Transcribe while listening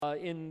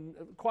in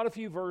quite a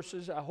few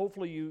verses.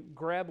 Hopefully you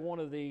grab one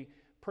of the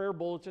prayer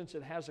bulletins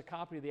that has a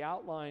copy of the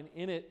outline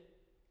in it.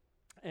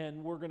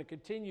 And we're going to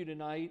continue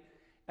tonight.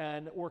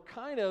 And we're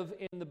kind of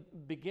in the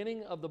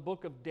beginning of the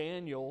book of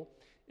Daniel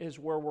is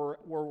where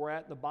we're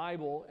at in the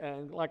Bible.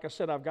 And like I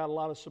said, I've got a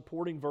lot of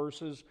supporting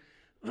verses.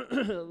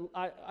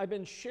 I've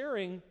been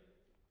sharing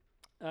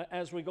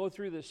as we go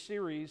through this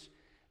series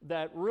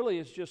that really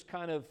is just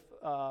kind of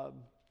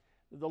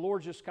the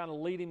Lord just kind of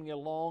leading me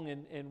along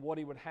in what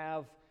He would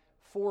have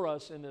for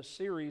us in this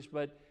series.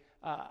 But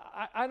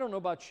I don't know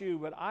about you,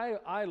 but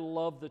I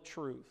love the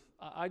truth.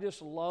 I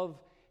just love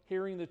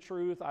hearing the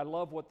truth. I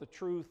love what the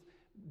truth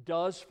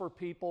does for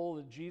people.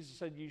 That Jesus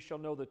said, "You shall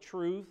know the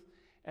truth,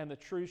 and the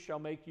truth shall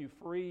make you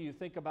free." You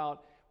think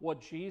about what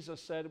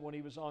Jesus said when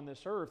He was on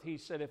this earth. He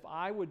said, "If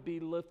I would be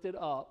lifted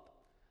up,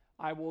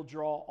 I will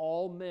draw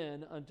all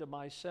men unto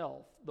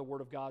myself," the Word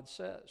of God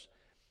says.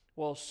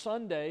 Well,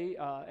 Sunday,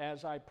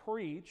 as I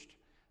preached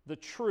the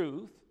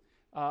truth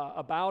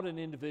about an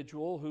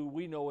individual who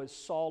we know as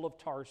Saul of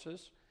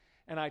Tarsus,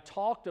 and I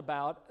talked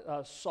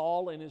about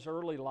Saul in his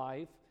early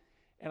life,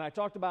 and I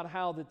talked about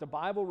how that the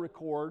Bible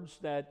records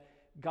that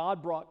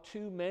God brought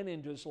two men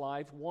into his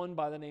life, one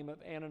by the name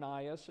of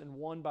Ananias and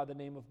one by the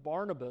name of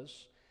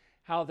Barnabas,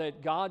 how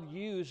that God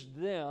used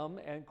them,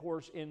 and of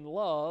course in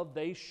love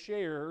they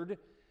shared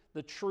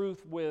the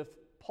truth with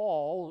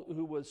Paul,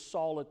 who was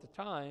Saul at the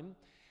time.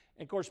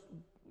 And of course,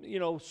 you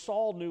know,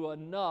 Saul knew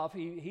enough.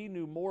 He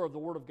knew more of the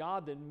Word of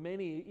God than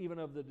many even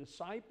of the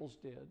disciples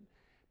did.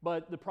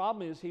 But the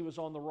problem is he was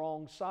on the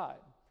wrong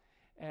side.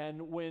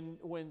 And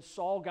when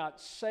Saul got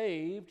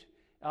saved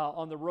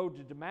on the road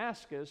to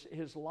Damascus,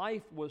 his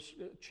life was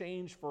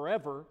changed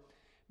forever.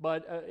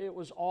 But it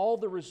was all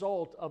the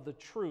result of the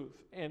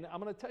truth. And I'm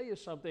going to tell you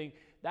something.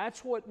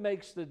 That's what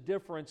makes the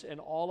difference in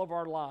all of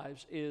our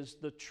lives is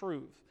the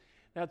truth.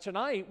 Now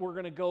tonight we're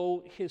going to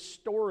go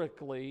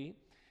historically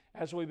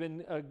as we've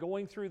been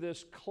going through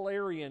this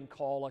clarion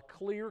call, a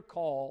clear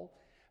call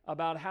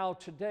about how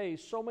today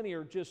so many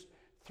are just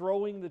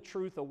throwing the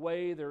truth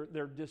away.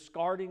 They're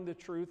discarding the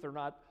truth. They're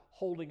not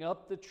holding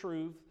up the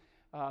truth.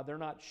 They're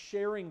not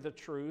sharing the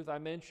truth. I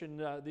mentioned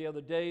the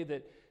other day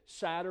that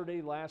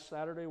last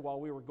Saturday, while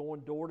we were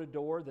going door to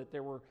door, that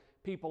there were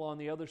people on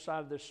the other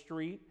side of the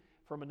street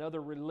from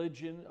another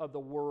religion of the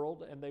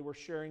world, and they were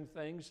sharing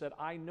things that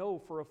I know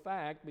for a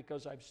fact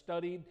because I've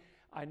studied.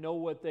 I know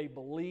what they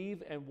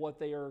believe, and what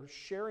they are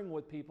sharing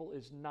with people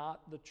is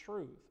not the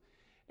truth.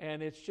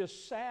 And it's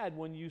just sad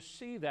when you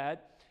see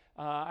that.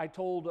 I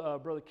told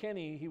Brother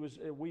Kenny,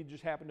 we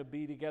just happened to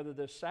be together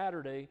this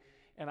Saturday,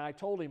 and I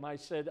told him, I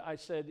said,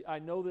 I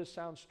know this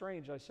sounds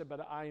strange. I said,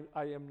 but I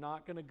am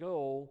not going to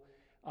go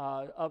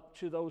up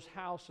to those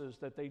houses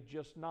that they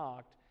just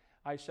knocked.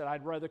 I said,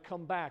 I'd rather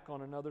come back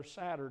on another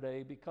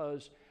Saturday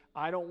because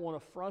I don't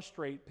want to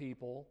frustrate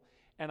people,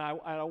 and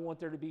I don't want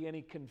there to be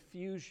any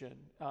confusion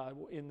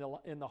in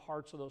the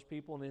hearts of those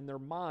people and in their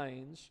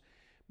minds.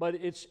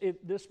 But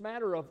this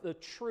matter of the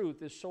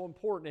truth is so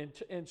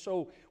important. And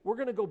so we're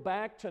going to go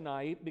back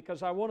tonight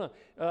because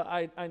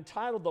I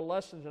entitled the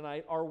lesson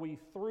tonight, "Are We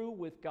Through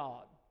with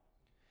God?"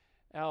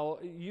 Now,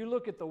 you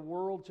look at the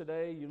world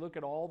today, you look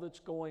at all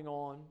that's going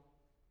on,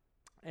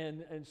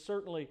 and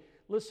certainly,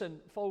 listen,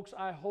 folks,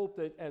 I hope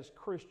that as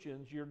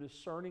Christians you're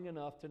discerning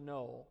enough to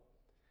know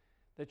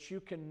that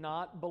you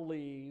cannot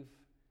believe,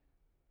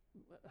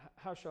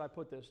 how should I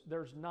put this?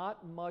 There's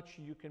not much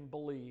you can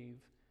believe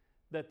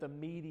that the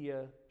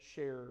media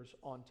shares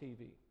on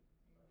TV.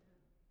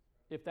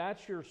 If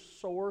that's your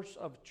source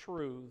of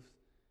truth,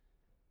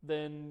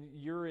 then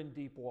you're in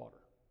deep water.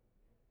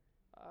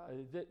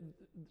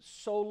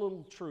 So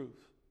little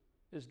truth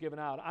is given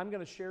out. I'm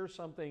going to share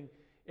something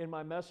in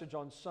my message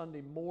on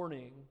Sunday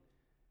morning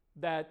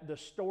that the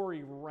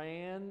story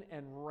ran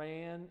and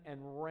ran and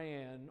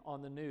ran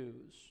on the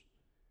news.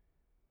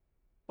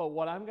 But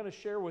what I'm going to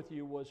share with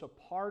you was a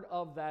part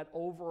of that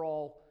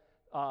overall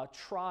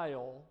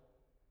trial,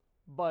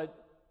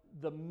 but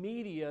the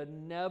media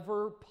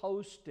never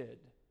posted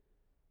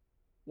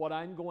what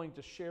I'm going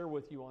to share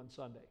with you on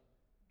Sunday.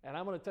 And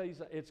I'm going to tell you,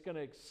 it's going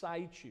to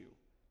excite you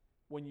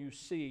when you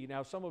see.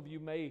 Now, some of you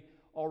may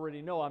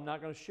already know I'm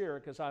not going to share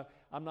it because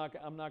I'm not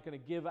going to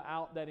give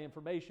out that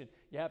information.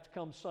 You have to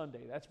come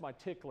Sunday. That's my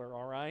tickler,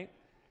 all right?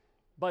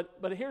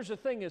 But here's the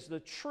thing is the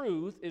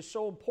truth is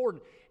so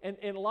important.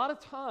 And a lot of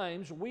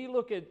times we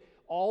look at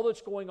all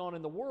that's going on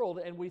in the world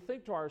and we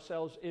think to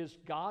ourselves, is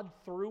God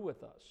through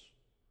with us?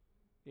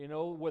 You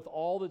know, with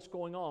all that's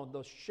going on,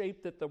 the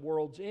shape that the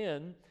world's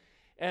in.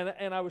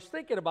 And I was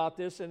thinking about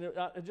this, and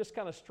it's just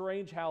kind of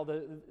strange how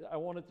I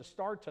wanted to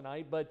start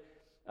tonight, but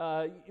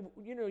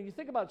you know, you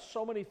think about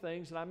so many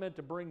things, and I meant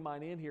to bring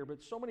mine in here,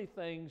 but so many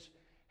things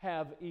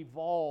have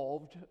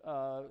evolved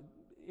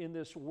in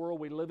this world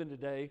we live in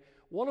today.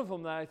 One of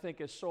them that I think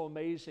is so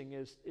amazing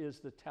is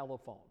the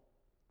telephone.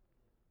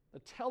 The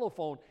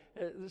telephone,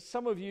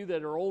 some of you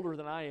that are older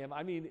than I am,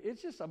 I mean,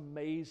 it's just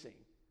amazing,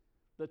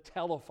 the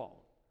telephone.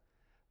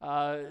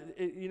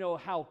 You know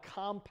how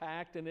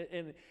compact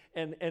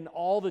and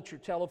all that your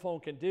telephone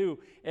can do.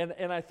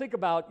 And I think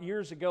about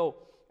years ago,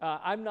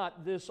 I'm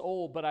not this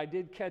old, but I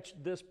did catch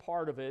this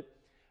part of it.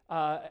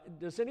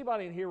 Does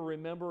anybody in here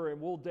remember,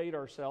 and we'll date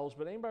ourselves,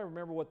 but anybody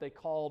remember what they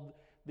called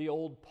the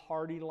old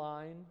party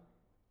line?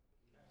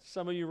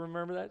 Some of you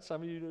remember that?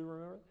 Some of you do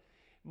remember it?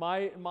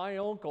 My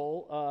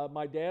uncle,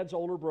 my dad's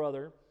older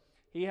brother,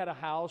 he had a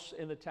house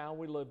in the town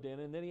we lived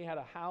in, and then he had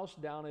a house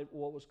down at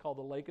what was called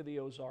the Lake of the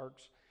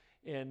Ozarks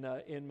in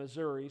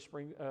Missouri,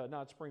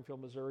 not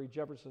Springfield, Missouri,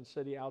 Jefferson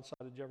City,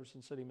 outside of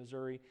Jefferson City,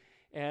 Missouri.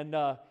 And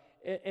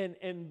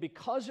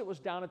because it was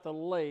down at the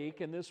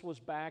lake, and this was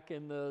back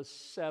in the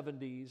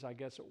 70s, I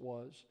guess it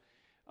was,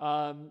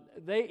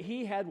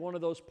 he had one of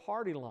those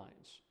party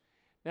lines.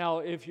 Now,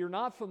 if you're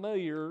not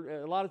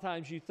familiar, a lot of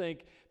times you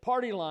think,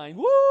 party line,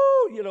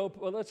 woo, you know,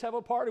 well, let's have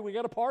a party, we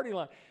got a party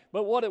line.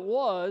 But what it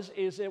was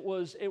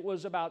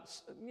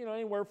about, you know,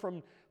 anywhere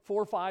from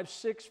 4, 5,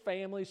 6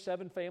 families,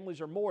 7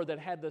 families or more that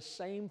had the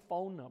same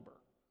phone number.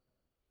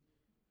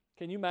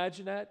 Can you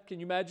imagine that? Can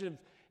you imagine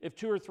if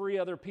 2 or 3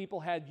 other people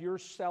had your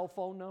cell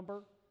phone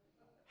number?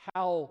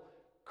 How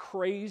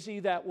crazy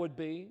that would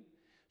be.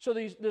 So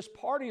this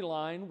party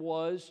line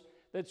was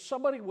that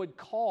somebody would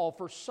call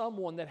for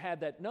someone that had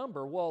that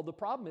number. Well, the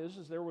problem is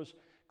there was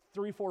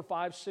 3, 4,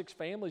 5, 6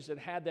 families that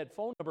had that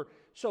phone number.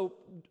 So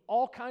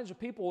all kinds of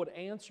people would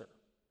answer.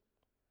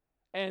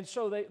 And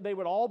so they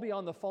would all be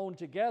on the phone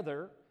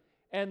together,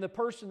 and the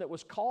person that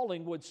was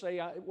calling would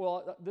say,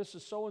 well, this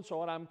is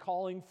so-and-so, and I'm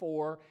calling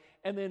for.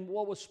 And then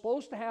what was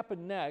supposed to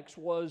happen next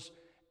was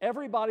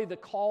everybody the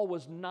call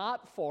was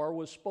not for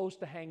was supposed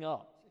to hang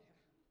up.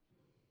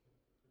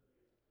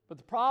 But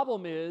the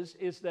problem is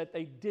that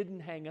they didn't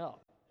hang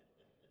up.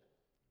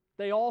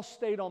 They all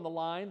stayed on the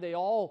line. They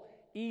all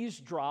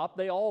eavesdropped.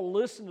 They all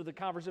listened to the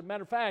conversation.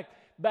 Matter of fact,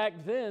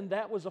 back then,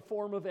 that was a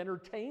form of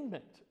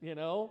entertainment, you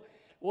know.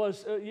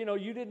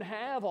 You didn't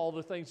have all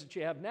the things that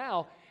you have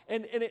now.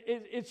 And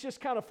it's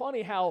just kind of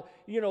funny how,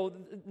 you know,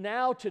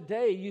 now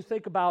today you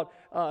think about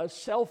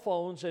cell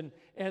phones and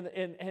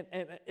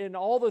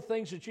all the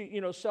things that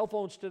you know, cell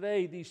phones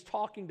today, these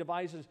talking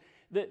devices,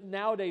 that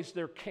nowadays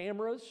they're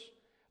cameras,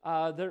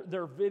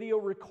 they're video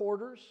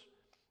recorders,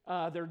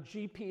 they're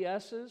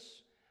GPSs.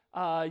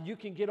 You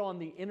can get on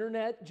the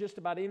internet just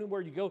about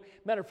anywhere you go.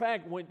 Matter of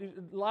fact,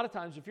 a lot of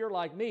times if you're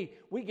like me,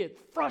 we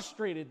get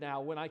frustrated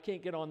now when I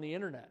can't get on the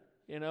internet.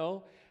 You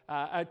know,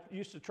 I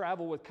used to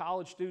travel with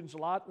college students a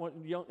lot when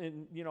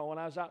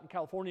I was out in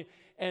California,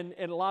 and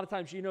a lot of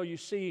times, you know, you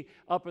see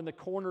up in the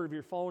corner of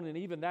your phone, and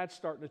even that's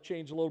starting to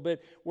change a little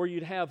bit, where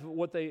you'd have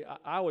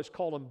I always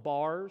call them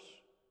bars,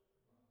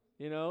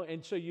 you know,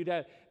 and so you'd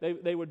have,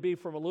 they would be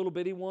from a little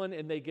bitty one,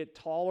 and they get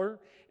taller,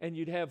 and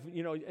you'd have,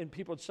 you know, and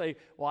people would say,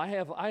 well, I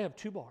have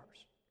 2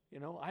 bars, you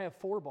know, I have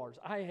 4 bars,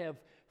 I have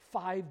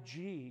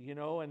 5G, you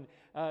know, and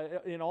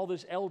all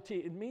this LT,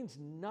 it means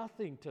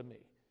nothing to me.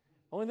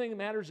 Only thing that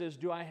matters is,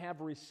 do I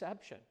have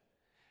reception?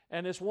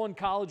 And this one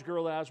college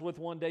girl that I was with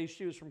one day,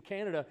 she was from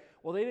Canada.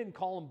 Well, they didn't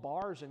call them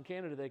bars in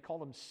Canada. They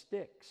called them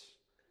sticks.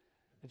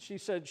 And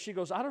she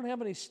goes, I don't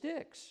have any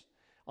sticks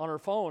on her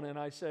phone. And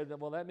I said,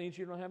 well, that means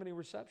you don't have any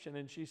reception.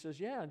 And she says,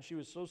 yeah. And she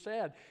was so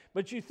sad.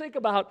 But you think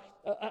about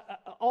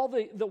all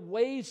the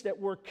ways that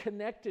we're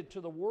connected to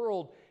the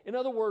world. In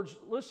other words,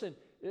 listen,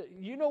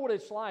 you know what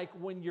it's like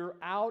when you're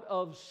out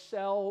of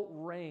cell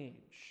range.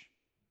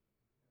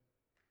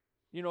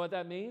 You know what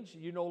that means?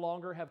 You no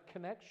longer have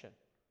connection.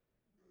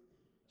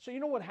 So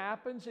you know what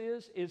happens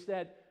is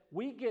that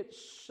we get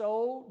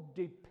so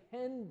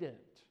dependent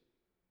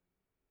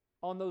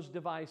on those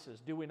devices,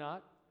 do we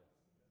not?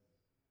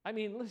 I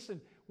mean,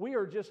 listen, we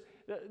are just,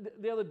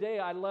 the other day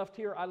I left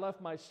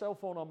my cell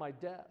phone on my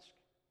desk,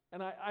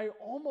 and I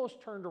almost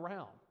turned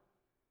around.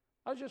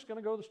 I was just going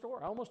to go to the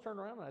store. I almost turned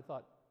around and I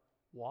thought,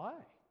 why?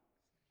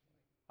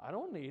 I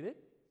don't need it.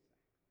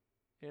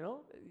 You know?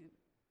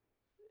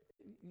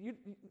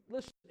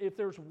 Listen, if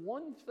there's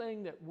one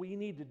thing that we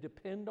need to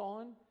depend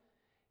on,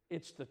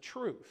 it's the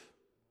truth.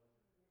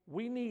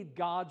 We need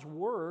God's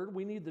Word.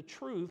 We need the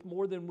truth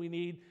more than we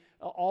need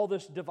all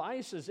this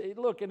devices.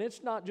 Look, and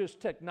it's not just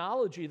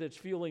technology that's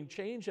fueling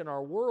change in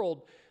our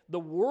world. The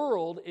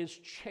world is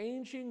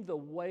changing the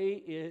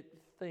way it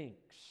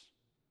thinks.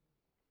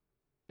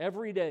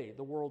 Every day,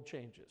 the world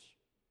changes.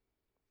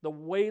 The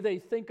way they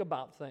think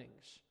about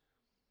things.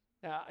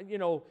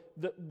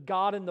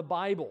 God in the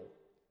Bible,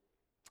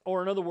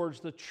 or in other words,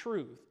 the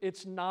truth,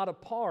 it's not a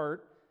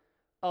part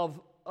of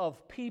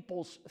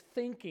people's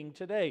thinking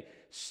today.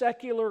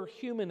 Secular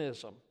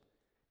humanism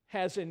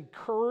has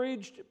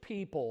encouraged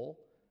people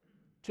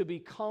to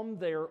become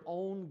their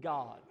own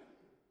God.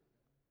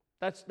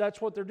 That's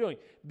what they're doing.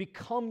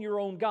 Become your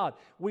own God.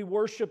 We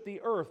worship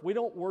the earth. We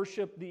don't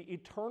worship the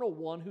eternal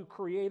one who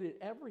created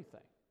everything.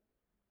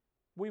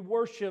 We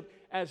worship,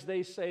 as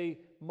they say,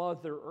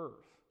 Mother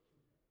Earth.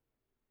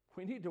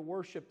 We need to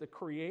worship the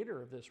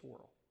creator of this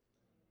world.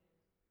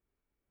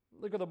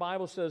 Look what the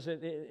Bible says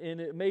in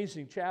an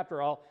amazing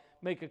chapter. I'll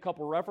make a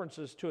couple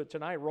references to it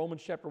tonight.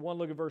 Romans chapter 1,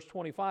 look at verse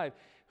 25.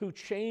 Who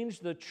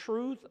changed the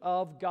truth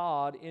of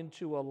God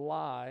into a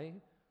lie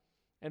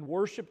and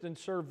worshiped and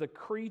served the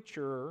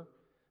creature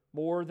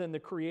more than the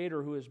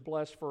Creator, who is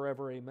blessed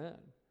forever. Amen.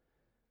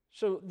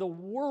 So the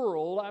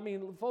world, I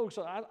mean, folks,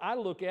 I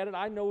look at it,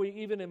 I know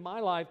even in my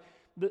life,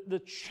 the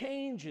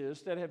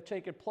changes that have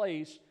taken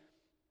place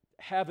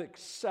have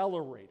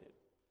accelerated.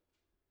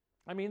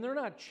 I mean, they're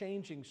not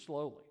changing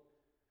slowly.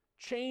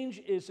 Change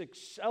is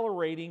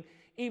accelerating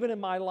even in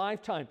my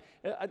lifetime.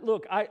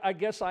 Look, I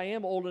guess I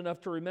am old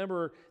enough to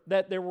remember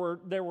that there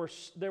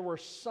were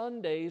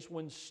Sundays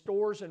when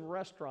stores and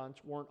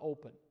restaurants weren't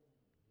open.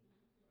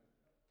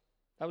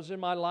 That was in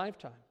my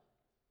lifetime.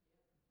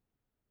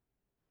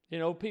 You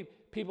know,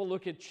 people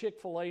look at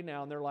Chick-fil-A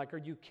now and they're like, are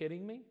you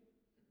kidding me?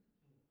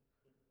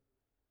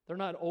 They're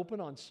not open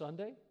on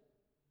Sunday?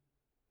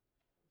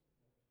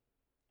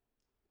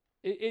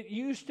 It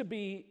used to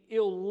be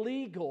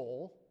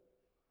illegal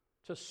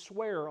to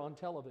swear on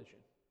television.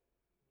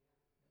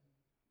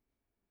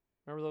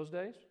 Remember those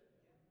days?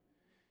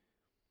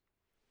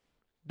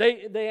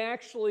 They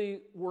actually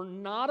were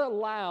not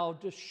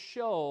allowed to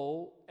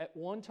show, at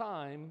one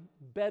time,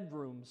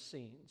 bedroom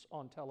scenes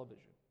on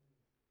television.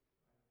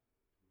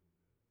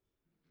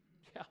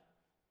 Yeah.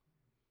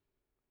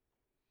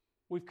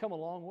 We've come a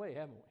long way,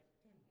 haven't we?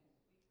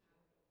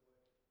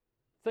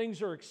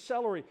 Things are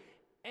accelerating,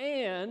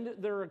 and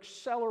they're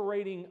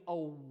accelerating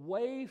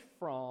away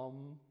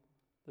from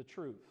the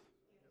truth.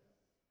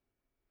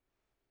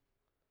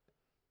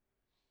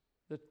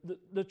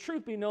 The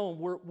truth be known,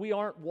 we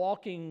aren't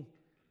walking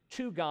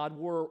to God,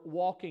 we're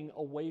walking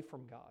away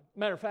from God.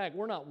 Matter of fact,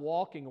 we're not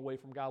walking away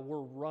from God,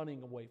 we're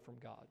running away from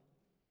God.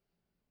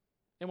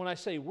 And when I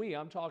say we,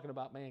 I'm talking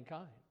about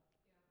mankind.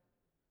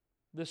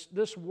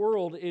 This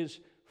world is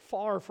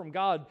far from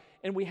God,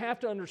 and we have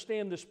to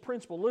understand this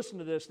principle. Listen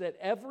to this, that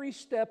every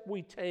step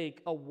we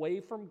take away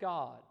from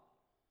God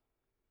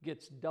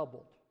gets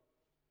doubled.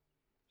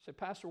 Say,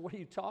 Pastor, what are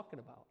you talking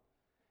about?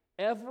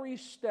 Every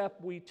step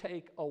we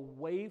take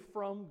away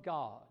from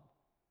God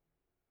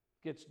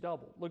gets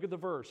doubled. Look at the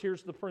verse.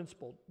 Here's the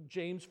principle.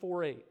 James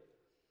 4:8.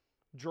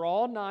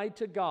 Draw nigh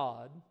to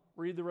God.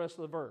 Read the rest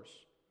of the verse.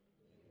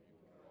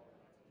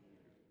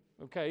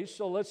 Okay,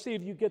 so let's see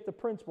if you get the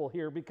principle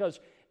here, because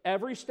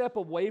every step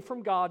away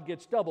from God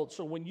gets doubled.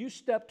 So when you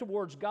step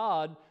towards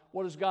God,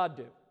 what does God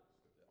do?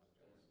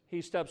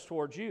 He steps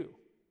towards you.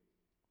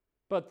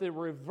 But the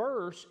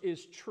reverse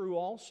is true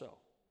also.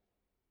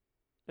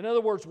 In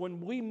other words,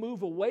 when we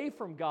move away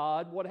from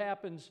God, what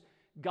happens?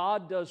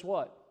 God does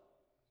what?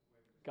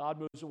 God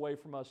moves away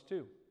from us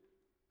too.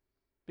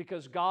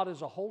 Because God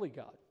is a holy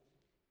God.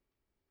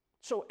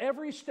 So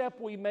every step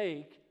we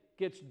make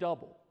gets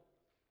doubled.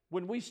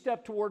 When we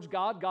step towards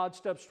God, God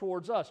steps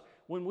towards us.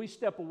 When we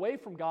step away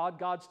from God,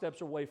 God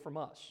steps away from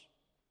us.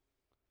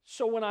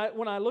 So when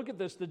I look at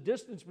this, the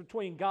distance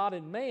between God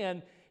and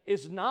man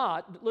is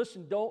not,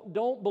 listen,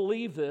 don't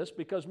believe this,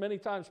 because many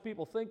times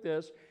people think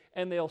this,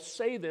 and they'll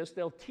say this,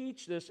 they'll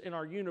teach this in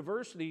our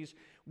universities.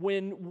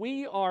 When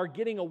we are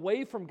getting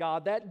away from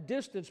God, that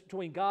distance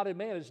between God and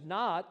man is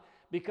not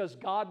because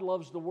God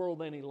loves the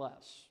world any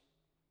less.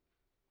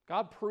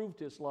 God proved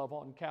His love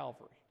on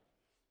Calvary.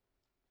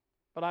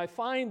 But I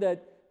find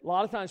that a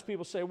lot of times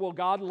people say, well,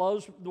 God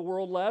loves the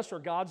world less, or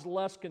God's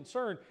less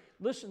concerned.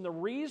 Listen, the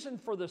reason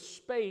for the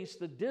space,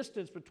 the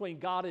distance between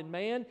God and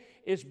man,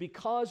 is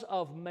because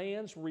of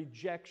man's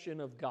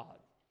rejection of God.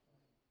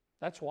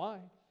 That's why.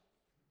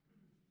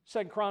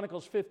 2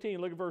 Chronicles 15,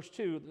 look at verse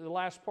 2, the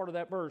last part of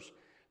that verse.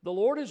 The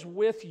Lord is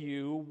with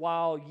you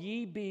while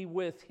ye be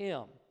with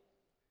Him.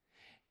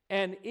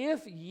 And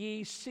if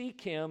ye seek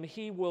Him,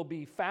 He will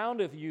be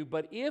found of you.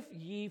 But if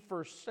ye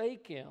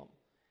forsake Him,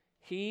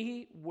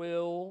 He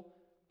will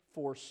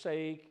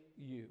forsake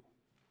you.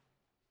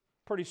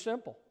 Pretty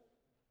simple.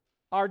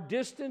 Our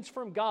distance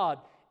from God,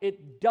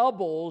 it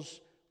doubles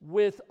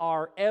with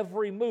our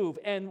every move.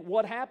 And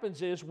what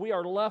happens is we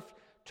are left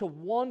to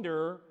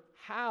wonder,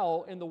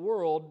 how in the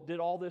world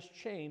did all this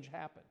change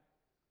happen?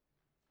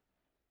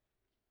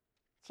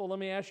 So let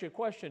me ask you a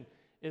question.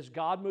 Is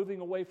God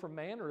moving away from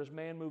man, or is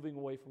man moving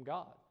away from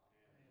God?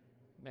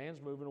 Man's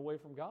moving away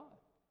from God.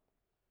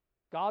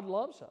 God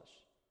loves us.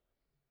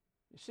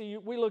 You see,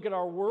 we look at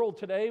our world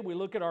today, we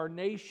look at our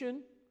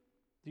nation,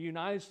 the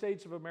United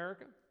States of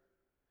America.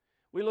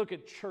 We look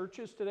at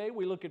churches today,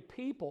 we look at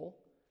people,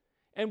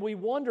 and we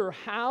wonder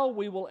how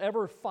we will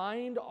ever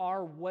find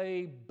our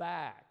way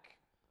back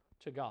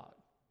to God.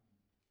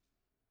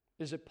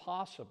 Is it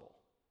possible?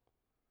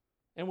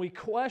 And we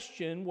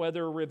question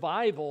whether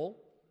revival,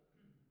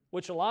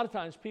 which a lot of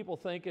times people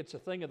think it's a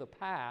thing of the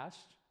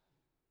past,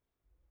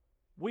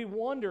 we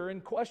wonder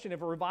and question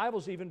if a revival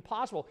is even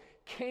possible.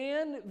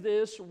 Can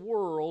this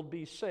world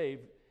be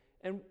saved?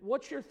 And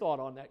what's your thought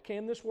on that?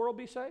 Can this world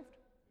be saved?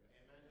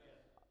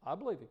 I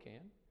believe it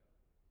can.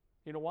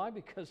 You know why?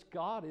 Because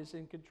God is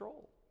in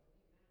control.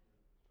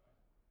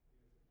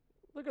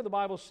 Look what the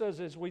Bible says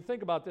as we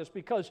think about this,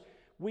 because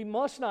we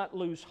must not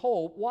lose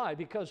hope. Why?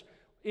 Because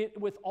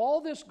with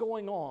all this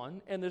going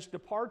on and this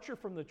departure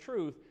from the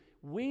truth,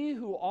 we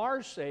who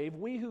are saved,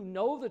 we who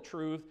know the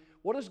truth,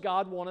 what does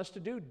God want us to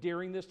do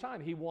during this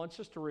time? He wants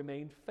us to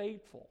remain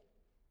faithful.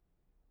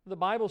 The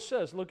Bible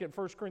says, look at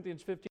 1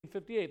 Corinthians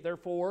 15:58,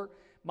 therefore,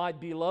 my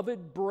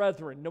beloved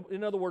brethren,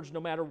 in other words, no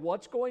matter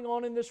what's going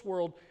on in this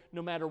world,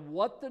 no matter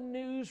what the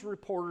news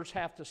reporters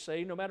have to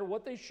say, no matter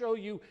what they show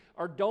you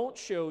or don't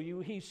show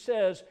you, he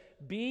says,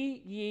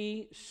 be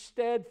ye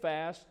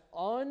steadfast,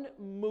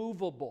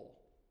 unmovable.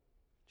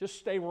 Just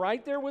stay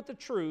right there with the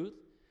truth,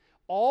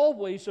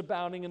 always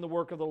abounding in the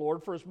work of the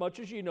Lord, for as much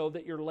as you know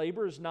that your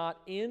labor is not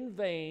in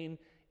vain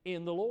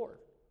in the Lord.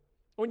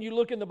 When you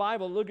look in the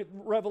Bible, look at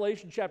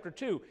Revelation chapter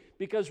 2,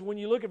 because when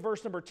you look at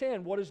verse number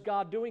 10, what is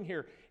God doing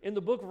here? In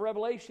the book of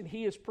Revelation,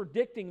 he is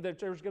predicting that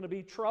there's going to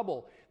be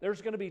trouble.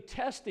 There's going to be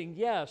testing,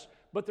 yes,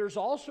 but there's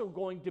also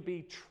going to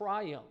be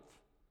triumph.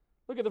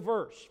 Look at the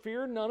verse.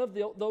 Fear none of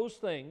those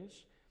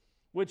things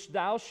which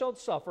thou shalt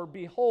suffer.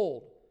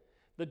 Behold,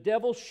 the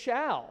devil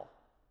shall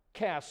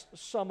cast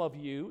some of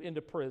you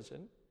into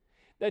prison,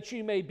 that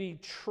ye may be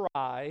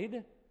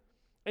tried,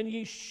 and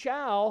ye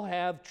shall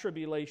have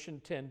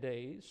tribulation 10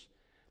 days.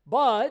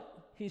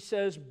 But, he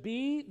says,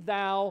 be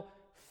thou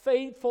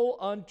faithful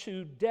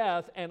unto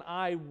death, and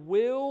I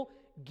will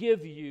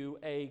give you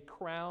a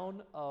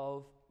crown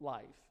of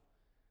life.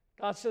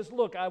 God says,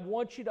 look, I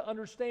want you to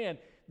understand,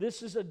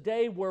 this is a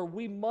day where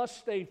we must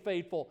stay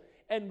faithful,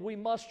 and we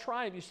must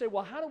triumph. You say,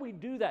 well, how do we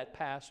do that,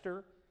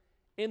 Pastor,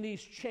 in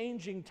these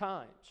changing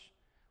times?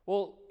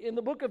 Well, in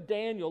the book of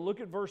Daniel,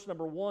 look at verse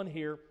number 1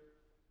 here,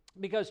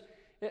 because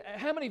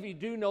how many of you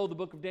do know the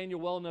book of Daniel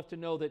well enough to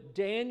know that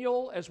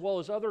Daniel, as well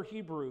as other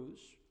Hebrews,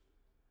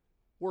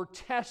 were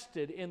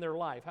tested in their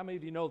life? How many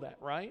of you know that,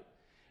 right?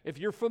 If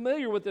you're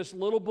familiar with this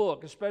little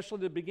book, especially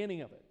the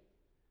beginning of it,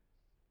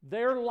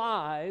 their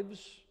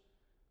lives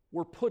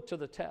were put to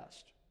the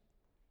test.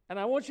 And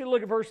I want you to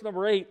look at verse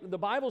number 8. The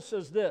Bible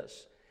says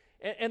this,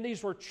 and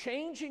these were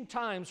changing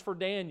times for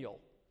Daniel.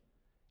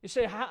 You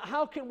say,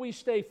 how can we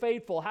stay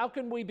faithful? How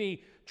can we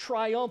be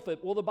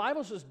triumphant? Well, the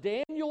Bible says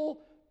Daniel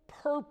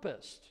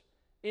purposed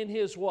in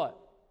his what?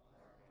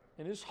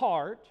 In his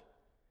heart,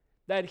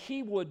 that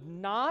he would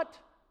not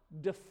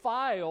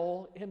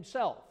defile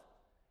himself.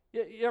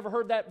 You ever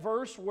heard that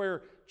verse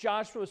where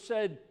Joshua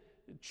said,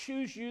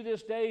 choose you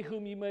this day who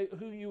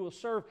you will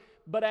serve,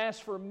 but as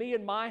for me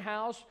and my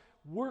house,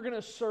 we're going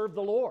to serve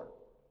the Lord.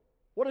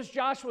 What is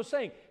Joshua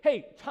saying?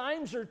 Hey,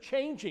 times are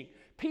changing.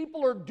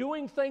 People are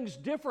doing things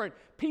different.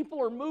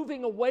 People are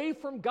moving away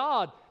from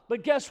God.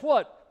 But guess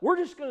what? We're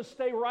just going to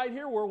stay right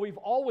here where we've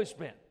always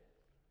been.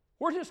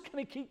 We're just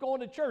going to keep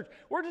going to church.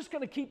 We're just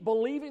going to keep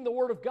believing the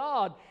Word of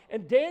God.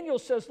 And Daniel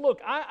says, look,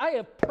 I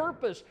have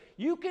purpose.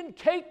 You can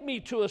take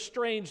me to a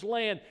strange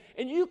land,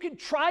 and you can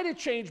try to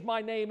change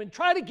my name and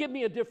try to give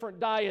me a different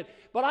diet,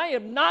 but I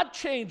am not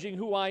changing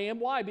who I am.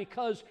 Why?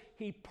 Because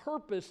he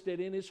purposed it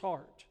in his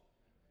heart.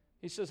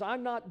 He says,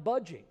 I'm not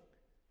budging.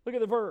 Look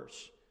at the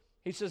verse.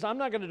 He says, I'm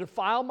not going to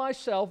defile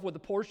myself with a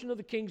portion of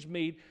the king's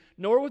meat,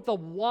 nor with the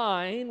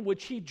wine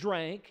which he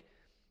drank.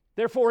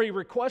 Therefore, he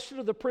requested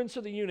of the prince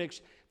of the eunuchs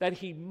that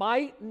he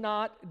might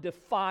not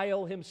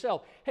defile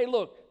himself. Hey,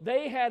 look,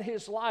 they had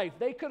his life.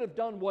 They could have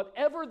done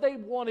whatever they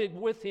wanted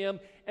with him.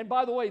 And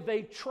by the way,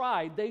 they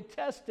tried. They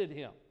tested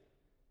him.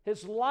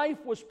 His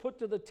life was put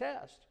to the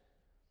test.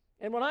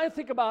 And when I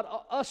think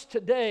about us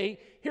today,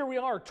 here we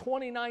are,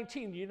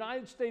 2019, the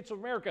United States of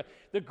America,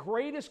 the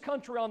greatest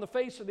country on the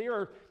face of the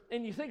earth,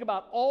 and you think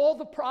about all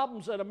the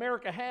problems that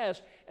America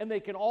has, and they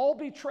can all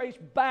be traced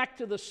back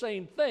to the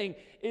same thing,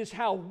 is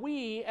how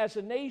we as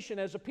a nation,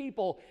 as a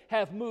people,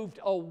 have moved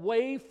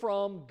away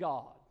from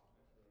God.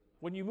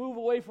 When you move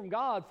away from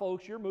God,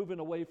 folks, you're moving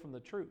away from the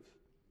truth.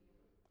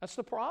 That's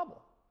the problem.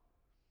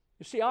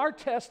 You see, our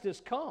test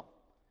has come,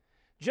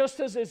 just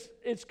as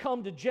it's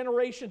come to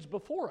generations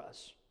before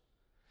us.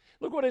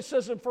 Look what it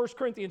says in 1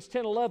 Corinthians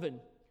 10:11.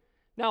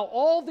 Now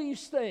all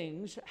these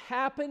things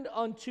happened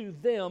unto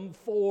them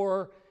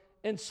for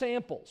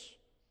ensamples,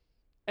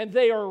 and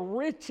they are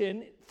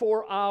written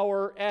for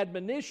our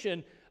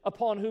admonition,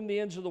 upon whom the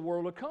ends of the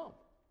world are come.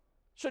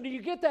 So do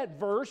you get that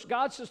verse?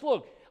 God says,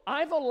 look,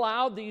 I've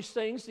allowed these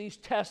things, these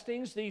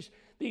testings,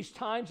 these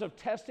times of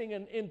testing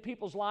in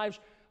people's lives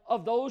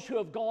of those who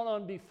have gone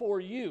on before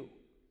you.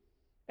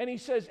 And he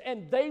says,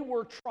 and they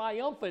were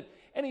triumphant.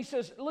 And he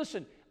says,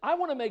 listen, I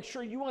want to make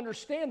sure you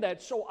understand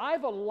that, so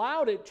I've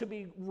allowed it to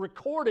be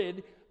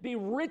recorded, be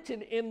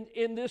written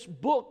in this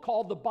book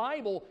called the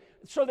Bible,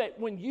 so that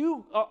when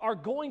you are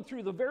going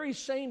through the very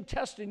same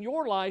test in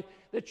your life,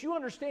 that you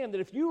understand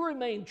that if you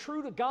remain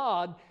true to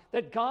God,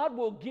 that God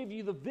will give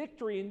you the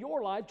victory in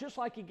your life, just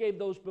like he gave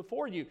those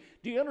before you.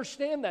 Do you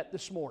understand that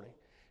this morning?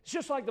 It's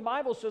just like the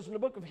Bible says in the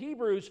book of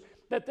Hebrews,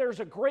 that there's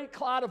a great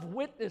cloud of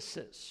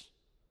witnesses.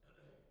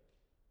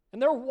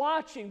 And they're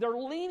watching, they're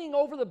leaning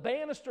over the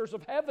banisters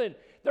of heaven.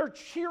 They're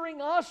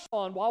cheering us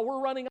on while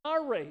we're running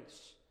our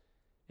race.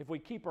 If we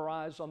keep our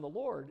eyes on the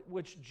Lord,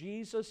 which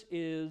Jesus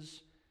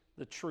is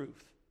the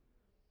truth.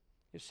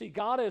 You see,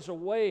 God has a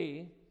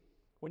way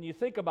When you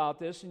think about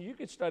this, and you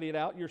can study it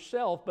out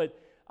yourself, but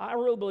I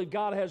really believe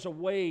God has a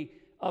way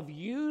of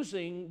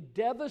using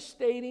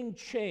devastating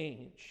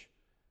change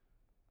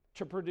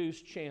to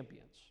produce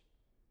champions.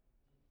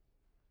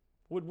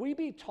 Would we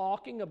be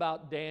talking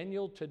about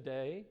Daniel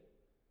today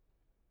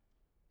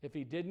if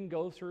he didn't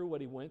go through what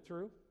he went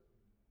through?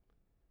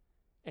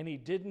 And he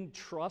didn't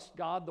trust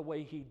God the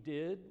way he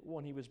did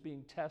when he was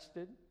being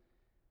tested,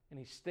 and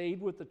he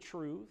stayed with the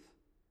truth,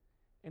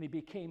 and he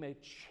became a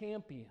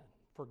champion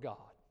for God?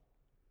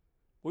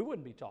 We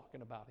wouldn't be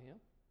talking about him.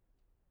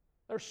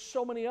 There's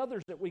so many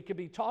others that we could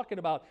be talking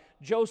about.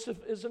 Joseph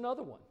is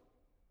another one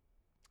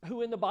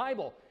who in the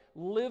Bible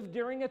lived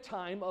during a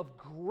time of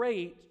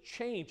great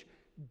change,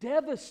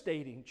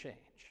 devastating change.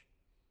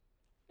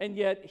 And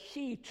yet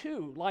he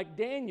too, like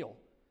Daniel,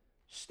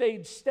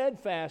 stayed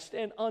steadfast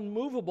and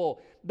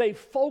unmovable. They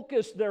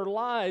focused their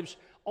lives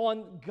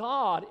on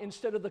God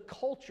instead of the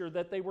culture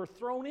that they were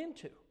thrown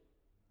into.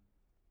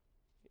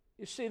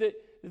 You see that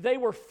they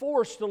were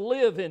forced to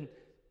live in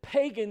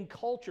pagan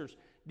cultures.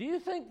 Do you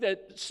think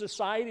that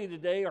society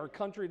today, our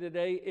country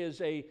today,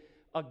 is a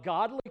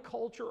godly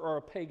culture or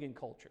a pagan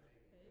culture?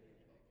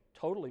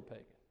 Totally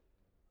pagan.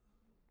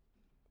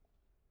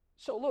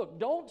 So look,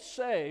 don't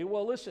say,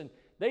 well, listen,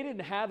 they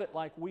didn't have it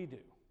like we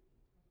do.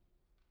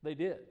 They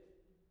did.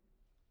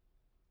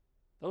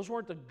 Those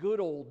weren't the good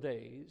old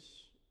days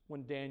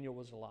when Daniel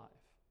was alive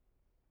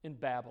in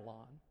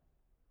Babylon.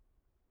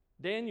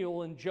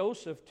 Daniel and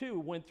Joseph, too,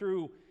 went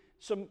through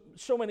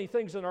so many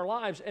things in our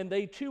lives, and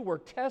they, too, were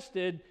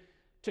tested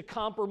to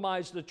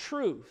compromise the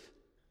truth.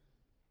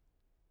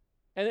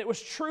 And it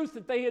was truth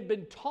that they had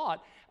been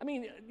taught. I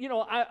mean, you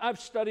know, I've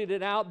studied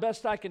it out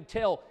best I can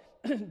tell.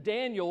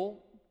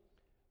 Daniel,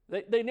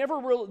 they never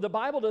really, the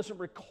Bible doesn't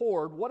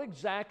record what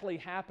exactly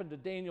happened to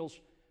Daniel's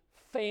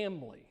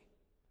family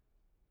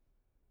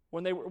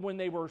when they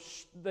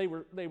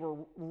were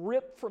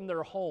ripped from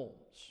their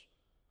homes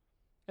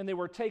and they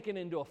were taken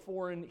into a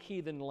foreign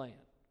heathen land.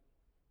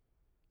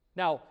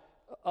 Now,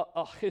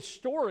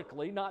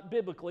 historically, not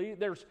biblically,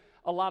 there's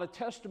a lot of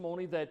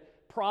testimony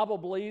that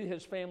probably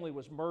his family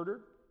was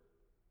murdered.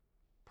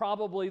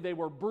 Probably they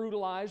were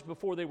brutalized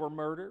before they were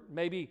murdered.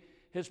 Maybe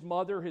his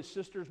mother, his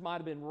sisters might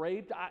have been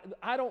raped.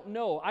 I don't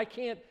know. I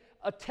can't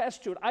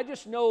attest to it. I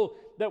just know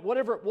that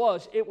whatever it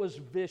was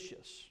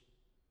vicious.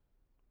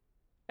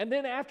 And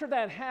then after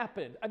that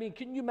happened, I mean,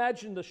 can you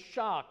imagine the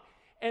shock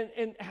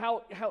and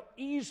how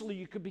easily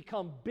you could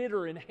become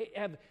bitter and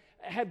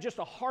have just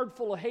a heart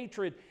full of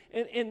hatred?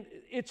 And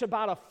it's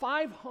about a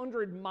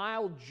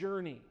 500-mile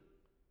journey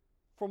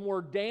from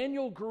where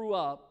Daniel grew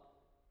up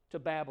to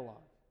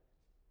Babylon.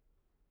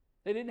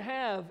 They didn't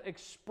have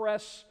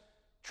express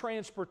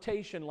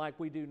transportation like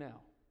we do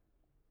now.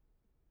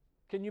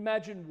 Can you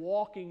imagine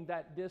walking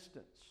that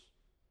distance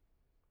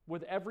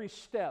with every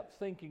step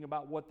thinking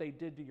about what they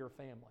did to your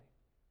family?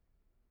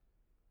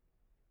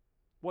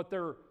 What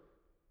they're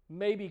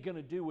maybe going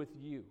to do with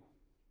you.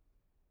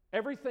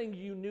 Everything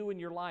you knew in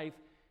your life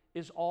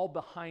is all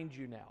behind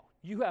you now.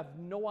 You have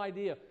no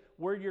idea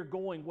where you're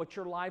going, what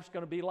your life's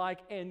going to be like,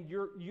 and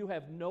you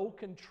have no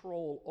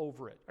control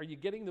over it. Are you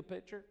getting the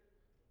picture?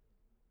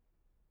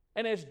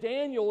 And as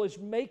Daniel is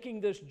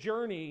making this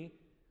journey,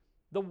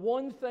 the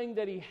one thing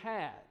that he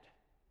had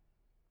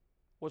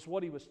was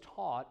what he was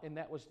taught, and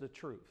that was the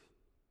truth.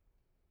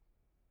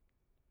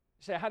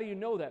 You say, how do you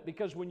know that?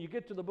 Because when you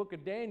get to the book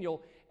of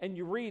Daniel and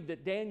you read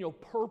that Daniel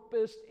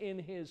purposed in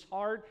his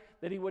heart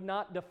that he would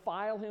not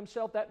defile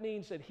himself, that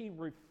means that he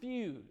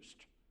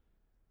refused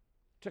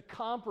to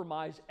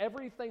compromise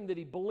everything that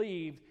he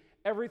believed,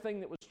 everything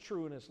that was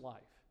true in his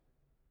life.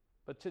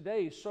 But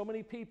today, so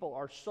many people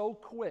are so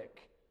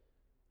quick.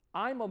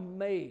 I'm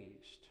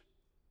amazed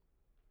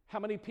how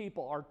many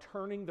people are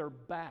turning their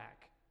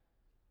back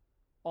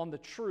on the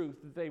truth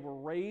that they were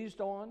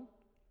raised on,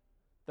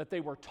 that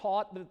they were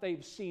taught, that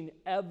they've seen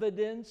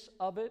evidence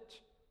of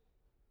it.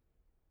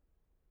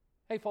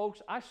 Hey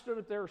folks, I stood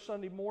up there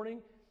Sunday morning,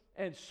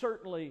 and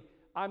certainly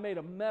I made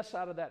a mess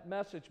out of that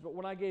message, but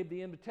when I gave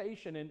the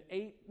invitation and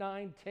 8,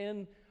 9,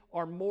 10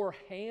 or more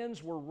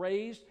hands were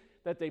raised,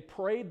 that they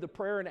prayed the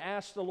prayer and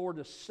asked the Lord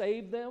to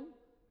save them,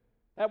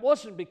 that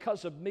wasn't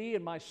because of me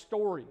and my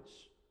stories.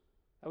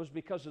 That was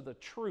because of the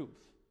truth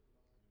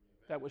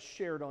that was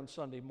shared on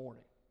Sunday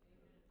morning.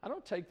 I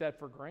don't take that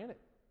for granted.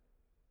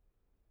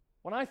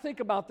 When I think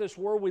about this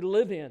world we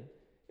live in,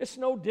 it's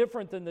no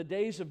different than the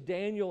days of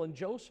Daniel and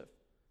Joseph.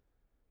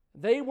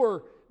 They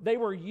were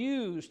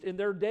used in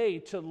their day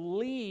to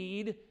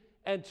lead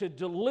and to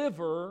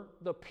deliver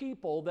the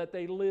people that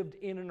they lived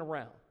in and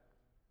around.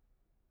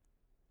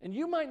 And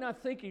you might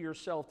not think of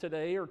yourself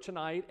today or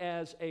tonight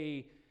as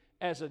a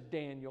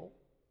Daniel.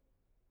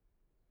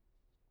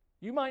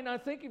 You might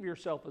not think of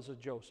yourself as a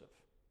Joseph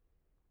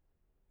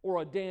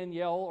or a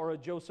Danielle or a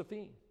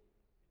Josephine.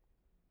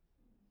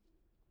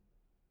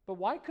 But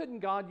why couldn't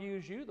God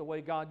use you the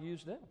way God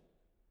used them?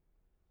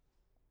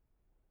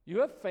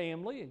 You have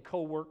family and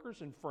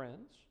coworkers and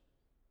friends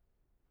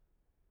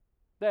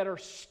that are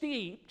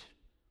steeped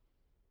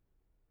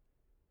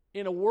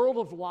in a world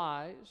of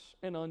lies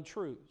and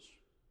untruths.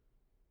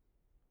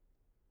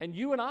 And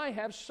you and I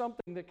have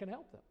something that can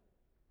help them.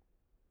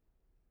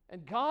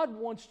 And God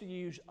wants to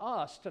use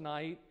us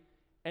tonight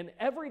and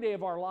every day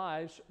of our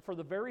lives for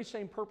the very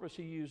same purpose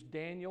He used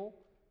Daniel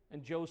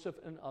and Joseph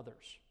and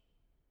others,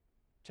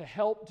 to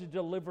help to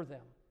deliver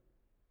them.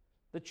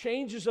 The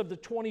changes of the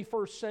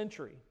 21st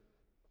century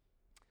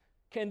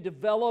can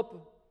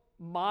develop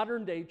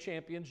modern day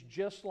champions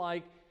just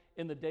like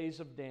in the days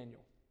of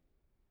Daniel,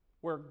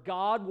 where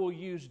God will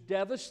use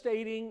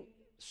devastating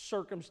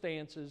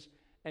circumstances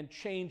and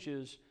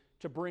changes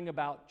to bring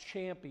about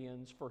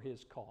champions for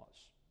His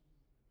cause.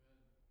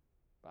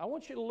 I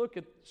want you to look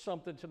at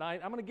something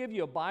tonight. I'm going to give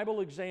you a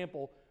Bible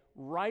example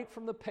right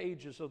from the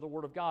pages of the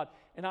Word of God.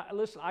 And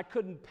I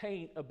couldn't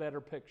paint a better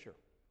picture.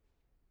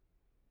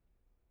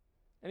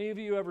 Any of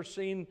you ever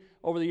seen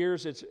over the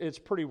years, it's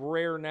pretty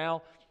rare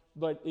now,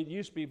 but it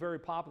used to be very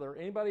popular.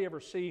 Anybody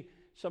ever see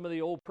some of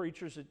the old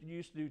preachers that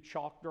used to do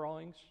chalk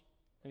drawings?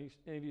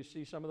 Any of you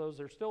see some of those?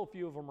 There's still a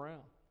few of them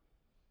around.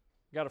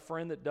 Got a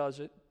friend that does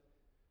it.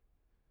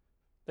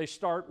 They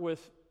start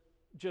with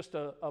just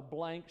a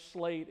blank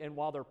slate, and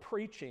while they're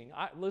preaching,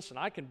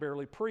 I can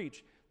barely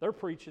preach. They're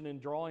preaching and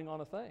drawing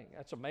on a thing.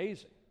 That's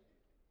amazing.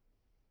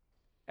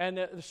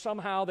 And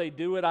somehow they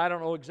do it. I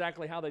don't know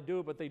exactly how they do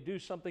it, but they do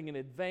something in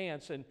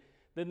advance, and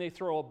then they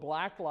throw a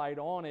black light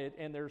on it,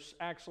 and there's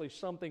actually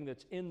something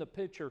that's in the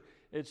picture.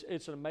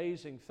 It's an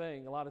amazing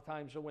thing. A lot of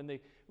times when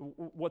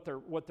what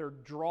they're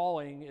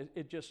drawing,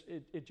 it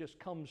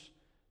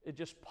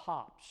just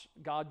pops.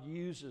 God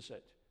uses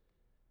it.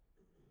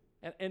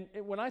 And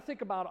when I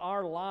think about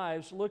our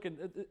lives,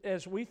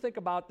 as we think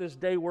about this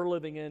day we're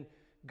living in,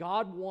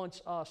 God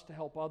wants us to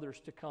help others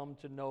to come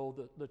to know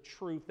the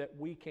truth that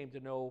we came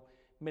to know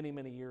many,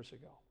 many years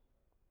ago.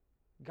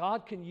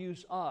 God can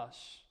use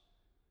us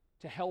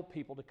to help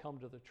people to come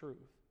to the truth.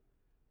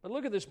 But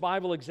look at this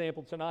Bible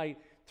example tonight.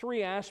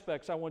 3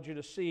 aspects I want you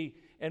to see,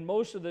 and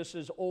most of this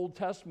is Old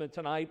Testament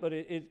tonight, but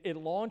it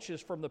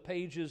launches from the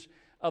pages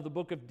of the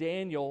book of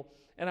Daniel.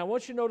 And I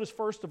want you to notice,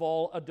 first of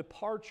all, a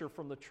departure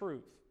from the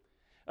truth.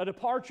 A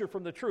departure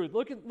from the truth.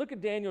 Look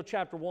at Daniel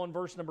chapter 1,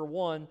 verse number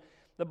 1.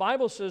 The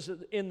Bible says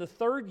that in the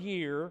 3rd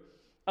year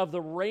of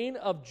the reign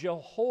of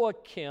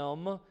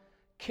Jehoiakim,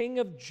 king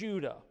of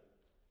Judah.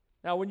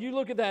 Now, when you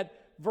look at that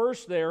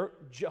verse there,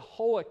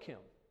 Jehoiakim,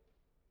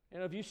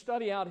 and if you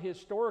study out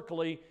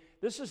historically,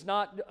 this is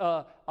not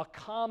a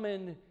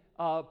common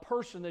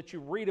person that you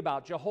read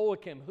about,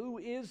 Jehoiakim. Who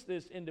is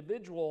this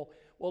individual?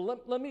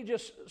 Well, let me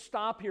just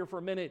stop here for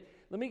a minute.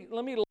 Let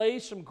me lay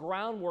some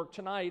groundwork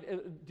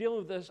tonight dealing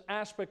with this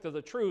aspect of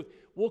the truth.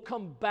 We'll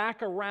come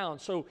back around.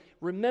 So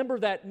remember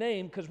that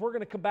name, because we're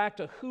going to come back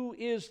to who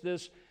is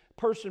this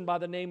person by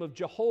the name of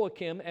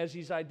Jehoiakim, as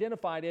he's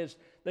identified as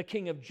the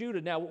king of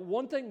Judah. Now,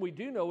 one thing we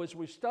do know is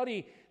we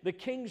study the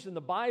kings in the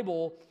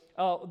Bible,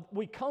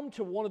 we come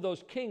to one of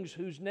those kings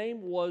whose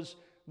name was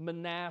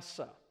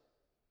Manasseh.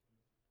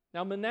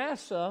 Now,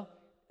 Manasseh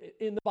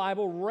in the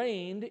Bible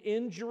reigned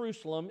in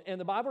Jerusalem, and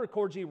the Bible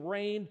records he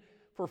reigned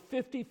for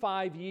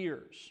 55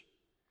 years.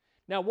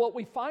 Now, what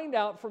we find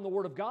out from the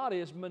Word of God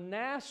is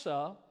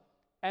Manasseh,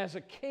 as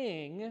a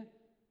king,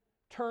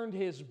 turned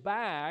his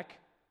back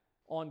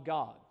on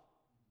God.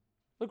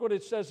 Look what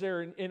it says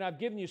there, and I've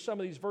given you some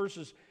of these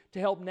verses to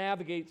help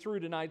navigate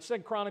through tonight.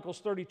 2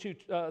 Chronicles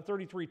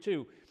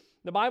 33:2.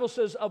 The Bible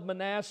says of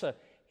Manasseh,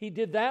 he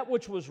did that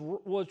which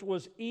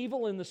was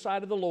evil in the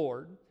sight of the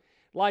Lord,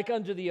 like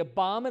unto the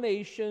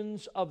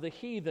abominations of the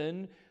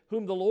heathen,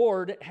 whom the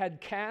Lord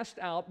had cast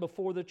out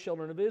before the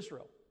children of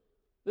Israel.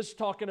 This is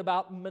talking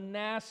about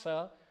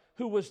Manasseh,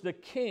 who was the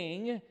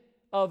king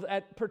of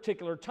that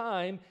particular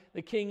time,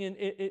 the king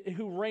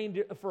who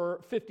reigned for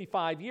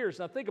 55 years.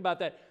 Now think about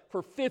that.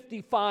 For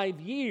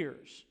 55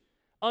 years,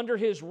 under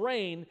his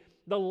reign,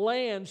 the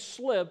land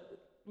slipped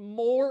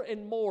more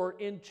and more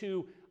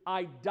into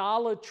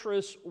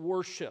idolatrous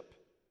worship.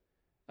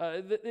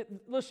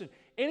 Listen,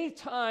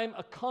 anytime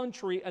a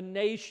country, a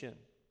nation,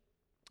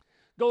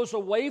 goes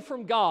away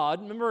from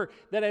God, remember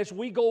that as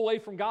we go away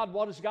from God,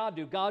 what does God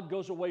do? God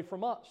goes away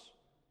from us.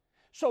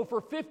 So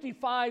for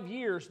 55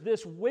 years,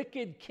 this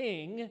wicked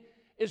king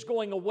is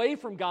going away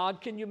from God.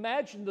 Can you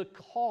imagine the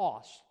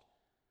cost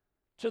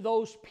to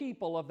those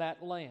people of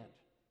that land?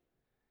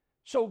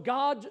 So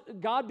God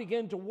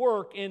began to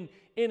work in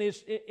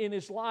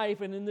his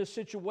life and in this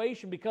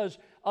situation because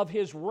of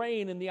his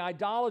reign and the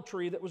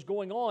idolatry that was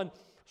going on.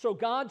 So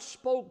God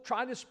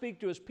tried to speak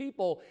to his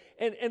people.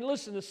 And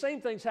listen, the same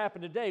things happen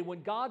today.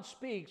 When God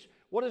speaks,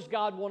 what does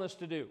God want us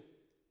to do?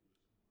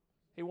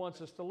 He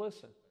wants us to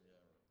listen.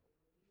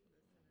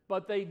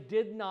 But they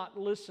did not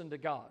listen to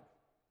God.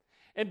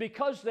 And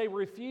because they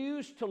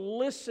refused to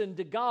listen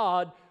to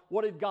God,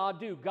 what did God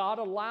do? God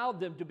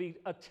allowed them to be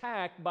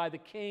attacked by the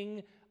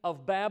king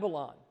of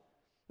Babylon.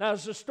 Now,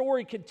 as the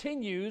story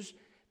continues,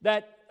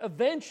 that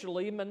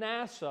eventually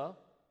Manasseh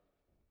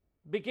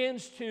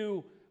begins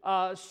to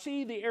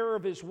see the error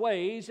of his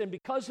ways, and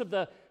because of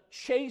the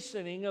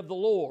chastening of the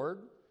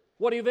Lord,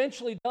 what he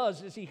eventually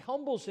does is he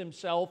humbles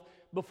himself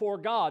before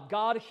God.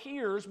 God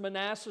hears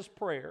Manasseh's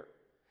prayer,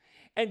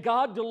 and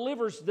God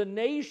delivers the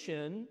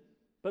nation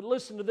But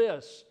listen to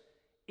this.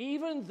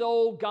 Even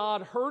though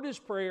God heard his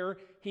prayer,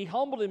 he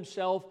humbled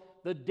himself,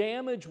 the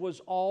damage was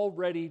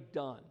already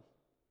done.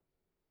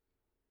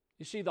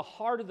 You see, the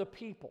heart of the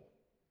people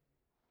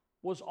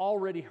was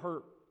already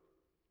hurt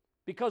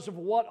because of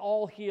what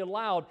all he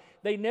allowed.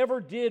 They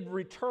never did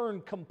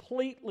return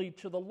completely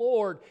to the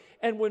Lord.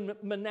 And when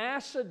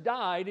Manasseh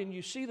died, and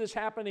you see this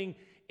happening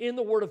in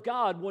the Word of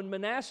God, when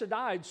Manasseh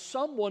died,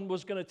 someone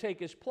was going to take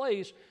his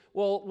place.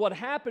 Well, what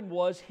happened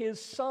was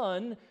his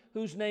son,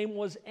 whose name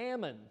was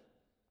Amon,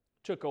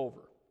 took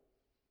over.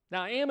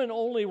 Now, Amon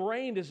only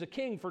reigned as a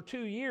king for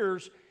 2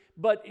 years,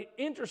 but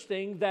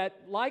interesting that,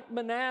 like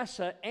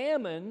Manasseh,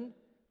 Amon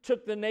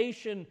took the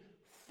nation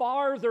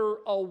farther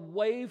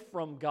away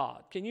from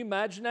God. Can you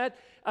imagine that?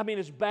 I mean,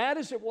 as bad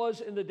as it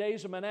was in the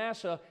days of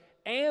Manasseh,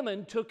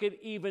 Ammon took it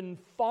even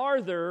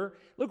farther.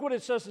 Look what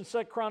it says in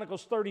 2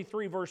 Chronicles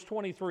 33, verse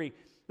 23.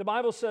 The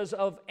Bible says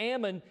of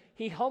Ammon,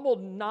 he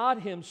humbled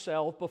not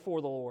himself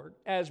before the Lord,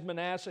 as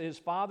Manasseh his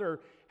father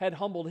had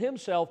humbled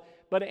himself,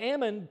 but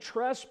Ammon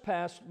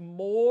trespassed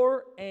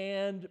more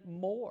and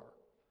more.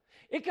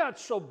 It got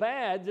so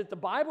bad that the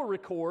Bible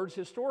records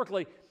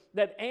historically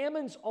that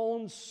Ammon's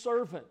own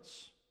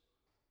servants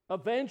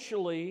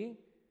eventually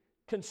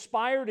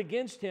conspired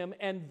against him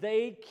and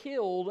they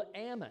killed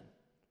Ammon.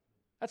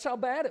 That's how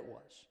bad it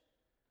was.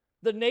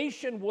 The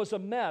nation was a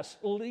mess.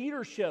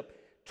 Leadership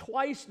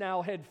twice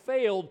now had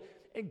failed,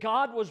 and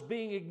God was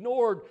being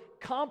ignored.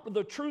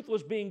 The truth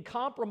was being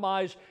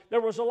compromised.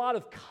 There was a lot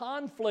of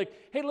conflict.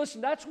 Hey, listen,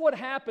 that's what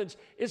happens.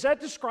 Is that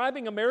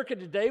describing America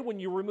today when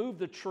you remove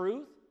the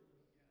truth?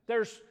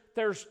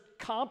 There's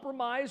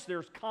compromise,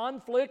 there's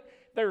conflict,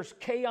 there's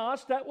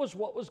chaos. That was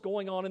what was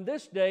going on in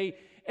this day.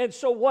 And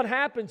so what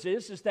happens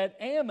is that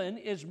Ammon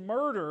is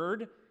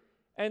murdered,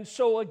 and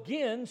so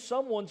again,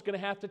 someone's going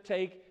to have to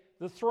take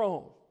the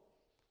throne.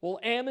 Well,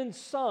 Ammon's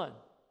son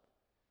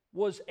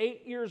was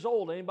 8 years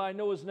old. Anybody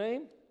know his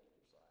name?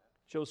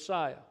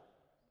 Josiah.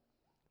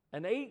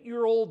 An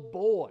 8-year-old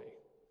boy.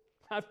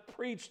 I've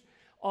preached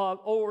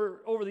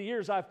over the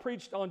years, I've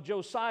preached on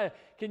Josiah.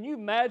 Can you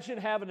imagine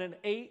having an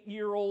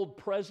 8-year-old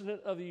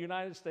president of the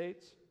United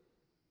States?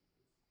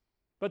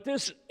 But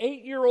this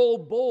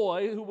 8-year-old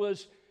boy, who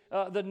was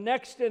the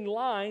next in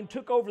line,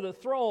 took over the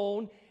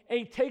throne, and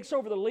he takes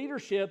over the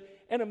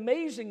leadership. And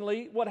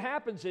amazingly, what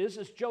happens is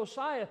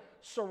Josiah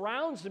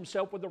surrounds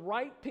himself with the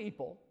right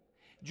people.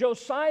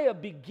 Josiah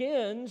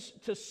begins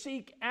to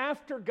seek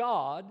after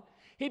God.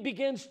 He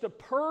begins to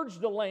purge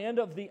the land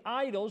of the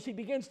idols. He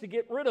begins to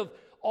get rid of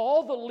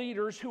all the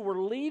leaders who were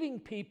leading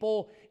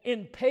people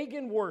in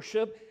pagan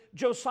worship.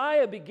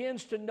 Josiah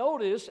begins to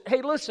notice,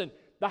 hey, listen,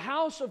 the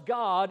house of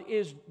God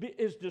is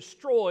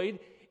destroyed.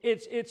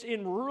 It's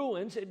in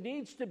ruins. It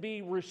needs to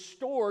be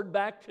restored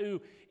back to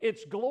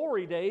its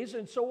glory days.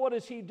 And so what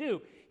does he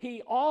do?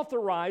 He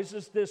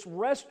authorizes this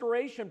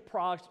restoration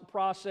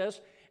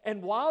process.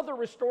 And while they're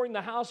restoring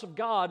the house of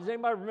God, does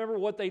anybody remember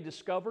what they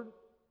discovered?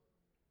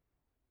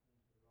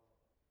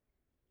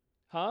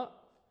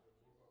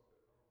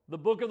 The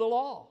book of the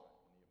law.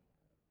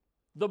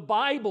 The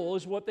Bible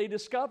is what they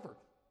discovered.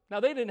 Now,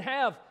 they didn't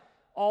have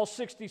all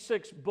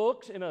 66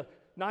 books in a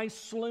nice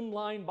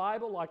slimline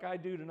Bible like I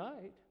do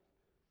tonight.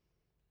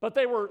 But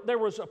there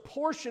was a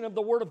portion of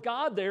the Word of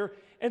God there.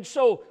 And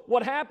so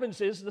what happens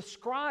is the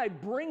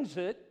scribe brings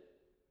it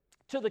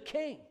to the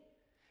king.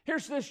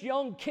 Here's this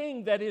young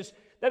king that is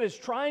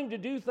trying to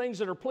do things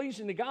that are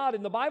pleasing to God.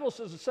 And the Bible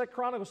says in 2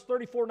 Chronicles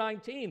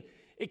 34:19,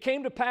 it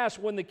came to pass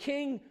when the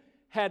king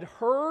had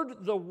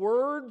heard the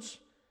words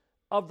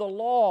of the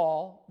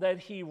law that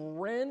he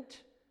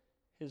rent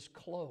his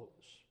clothes.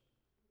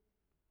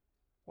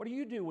 What do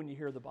you do when you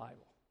hear the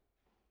Bible?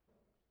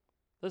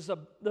 Does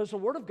the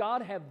Word of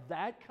God have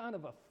that kind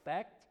of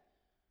effect?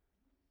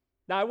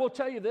 Now, I will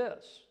tell you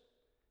this.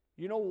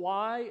 You know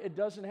why it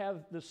doesn't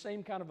have the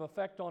same kind of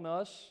effect on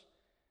us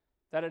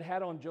that it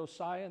had on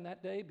Josiah in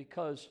that day?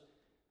 Because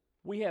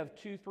we have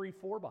 2, 3,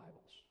 4 Bibles.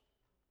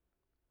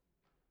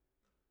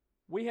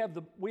 We have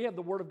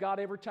the Word of God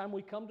every time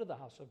we come to the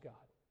house of God.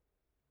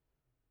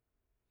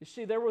 You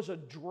see, there was a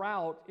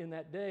drought in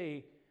that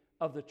day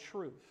of the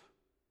truth.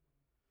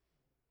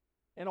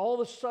 And all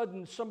of a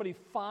sudden, somebody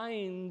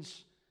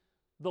finds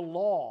the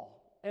law,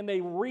 and they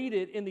read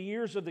it in the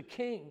ears of the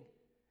king.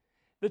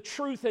 The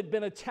truth had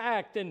been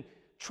attacked, and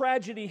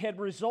tragedy had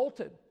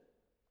resulted.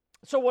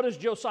 So what does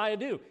Josiah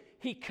do?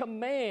 He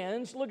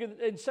commands, look at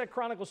in 2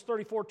 Chronicles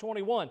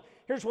 34:21.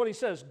 Here's what he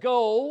says: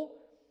 Go,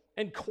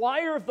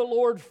 inquire of the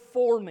Lord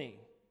for me,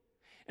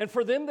 and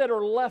for them that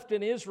are left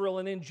in Israel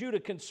and in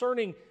Judah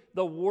concerning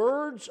the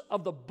words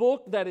of the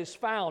book that is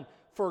found.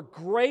 For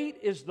great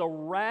is the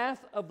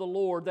wrath of the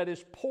Lord that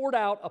is poured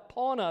out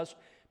upon us,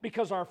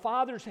 because our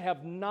fathers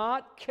have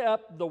not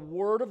kept the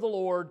word of the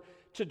Lord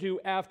to do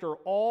after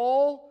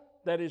all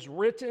that is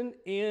written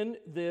in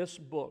this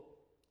book.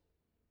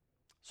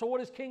 So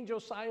what is King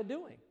Josiah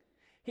doing?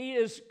 He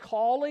is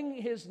calling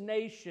his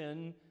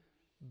nation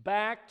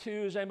back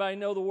to, does anybody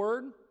know the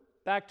word?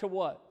 Back to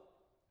what?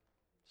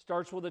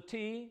 Starts with a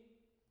T,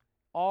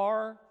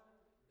 R,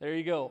 there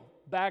you go.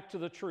 Back to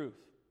the truth.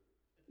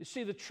 You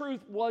see, the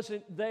truth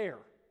wasn't there.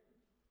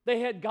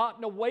 They had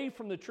gotten away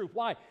from the truth.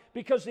 Why?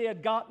 Because they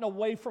had gotten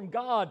away from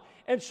God.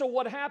 And so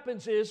what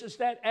happens is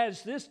that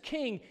as this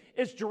king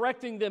is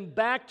directing them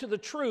back to the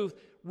truth,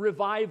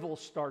 revival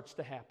starts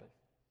to happen.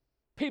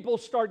 People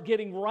start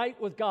getting right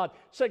with God.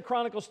 2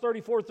 Chronicles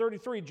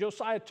 34:33,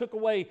 Josiah took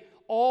away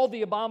all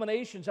the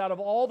abominations out of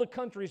all the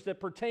countries that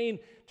pertain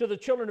to the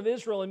children of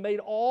Israel and made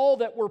all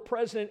that were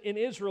present in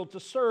Israel to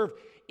serve,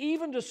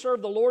 even to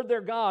serve the Lord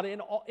their God.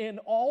 In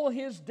all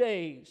his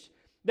days,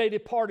 they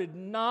departed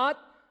not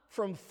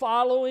from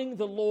following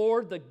the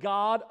Lord, the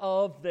God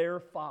of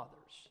their fathers.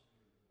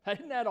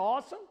 Isn't that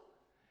awesome?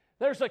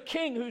 There's a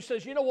king who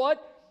says, you know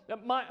what?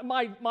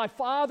 My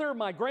father,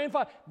 my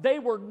grandfather, they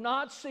were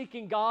not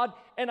seeking God,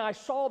 and I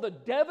saw the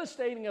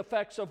devastating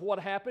effects of what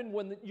happened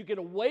when you get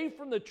away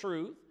from the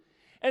truth.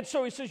 And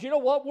so he says, you know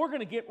what? We're going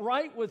to get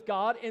right with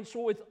God. And so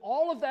with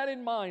all of that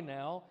in mind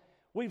now,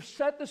 we've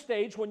set the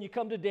stage when you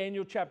come to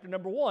Daniel chapter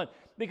number 1.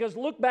 Because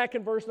look back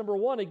in verse number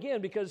 1 again,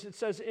 because it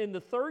says, in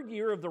the 3rd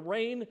year of the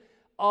reign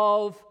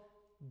of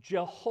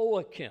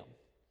Jehoiakim.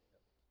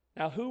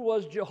 Now, who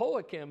was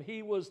Jehoiakim?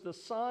 He was the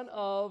son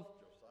of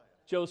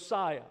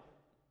Josiah.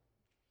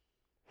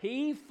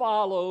 He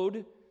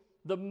followed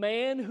the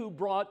man who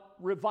brought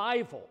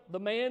revival, the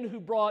man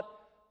who brought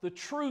the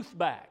truth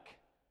back.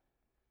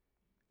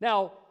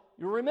 Now,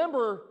 you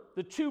remember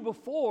the two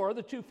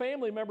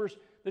family members,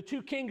 the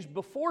two kings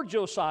before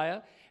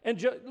Josiah.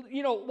 And,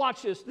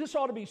 watch this. This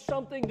ought to be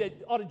something that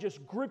ought to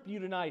just grip you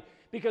tonight.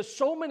 Because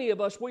so many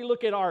of us, we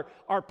look at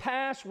our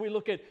past, we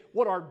look at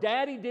what our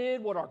daddy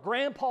did, what our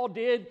grandpa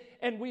did,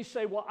 and we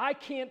say, well, I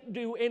can't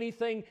do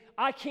anything.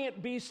 I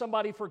can't be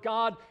somebody for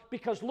God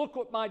because look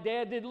what my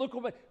dad did. Look,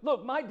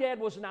 my dad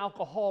was an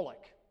alcoholic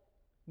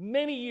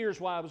many years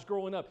while I was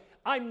growing up.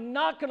 I'm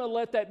not going to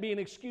let that be an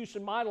excuse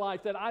in my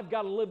life that I've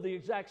got to live the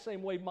exact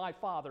same way my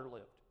father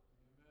lived.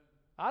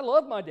 I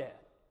love my dad,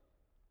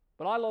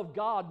 but I love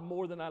God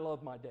more than I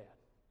love my dad.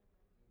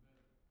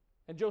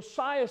 And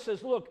Josiah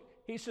says, look,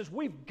 he says,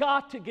 we've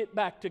got to get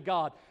back to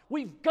God.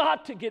 We've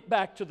got to get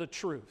back to the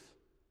truth.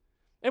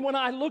 And when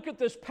I look at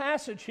this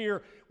passage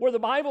here, where the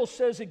Bible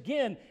says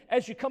again,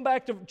 as you come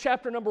back to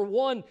chapter number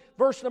 1,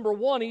 verse number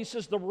 1, he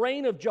says, the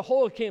reign of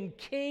Jehoiakim,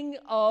 king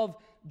of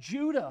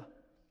Judah.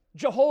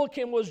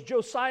 Jehoiakim was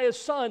Josiah's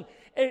son.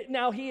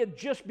 Now he had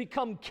just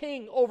become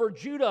king over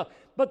Judah.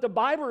 But the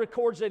Bible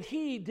records that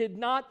he did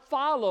not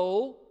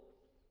follow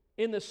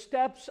in the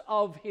steps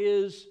of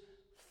his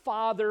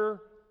father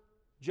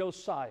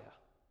Josiah.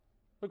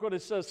 Look what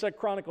it says, 2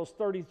 Chronicles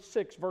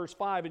 36, verse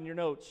 5 in your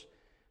notes.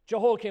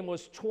 Jehoiakim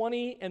was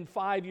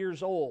 25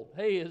 years old.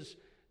 Hey, his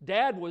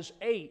dad was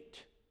 8.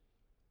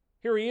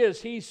 Here he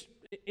is. He's,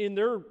 in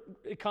their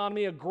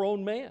economy, a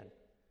grown man.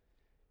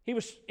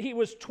 He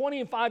was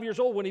 25 years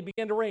old when he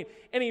began to reign.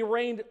 And he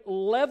reigned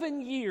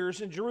 11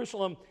 years in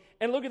Jerusalem.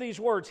 And look at these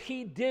words.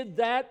 He did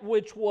that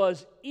which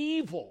was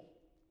evil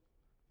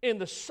in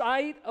the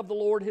sight of the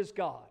Lord his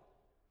God.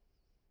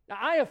 Now,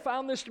 I have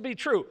found this to be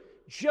true.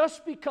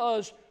 Just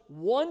because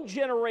one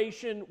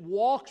generation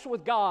walks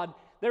with God,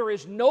 there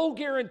is no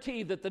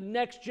guarantee that the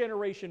next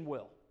generation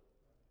will.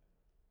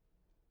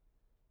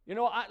 You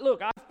know,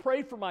 I've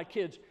prayed for my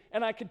kids,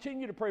 and I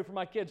continue to pray for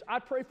my kids. I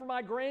pray for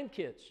my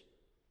grandkids.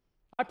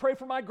 I pray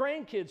for my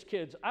grandkids'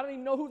 kids. I don't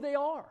even know who they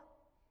are.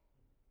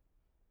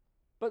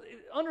 But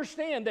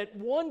understand that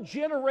one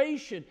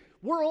generation,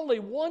 we're only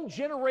one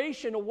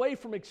generation away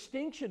from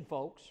extinction,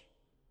 folks.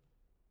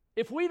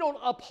 If we don't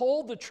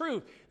uphold the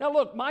truth. Now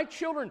look, my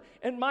children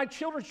and my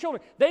children's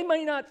children, they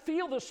may not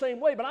feel the same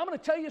way, but I'm going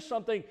to tell you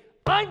something.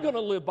 I'm going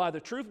to live by the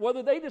truth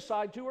whether they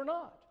decide to or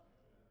not.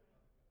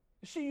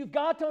 You see, you've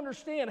got to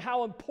understand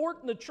how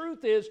important the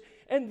truth is.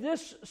 And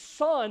this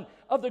son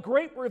of the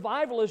great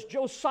revivalist,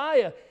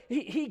 Josiah,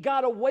 he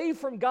got away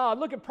from God.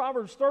 Look at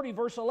Proverbs 30,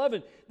 verse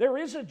 11. There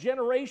is a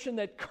generation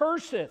that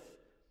curseth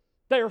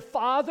their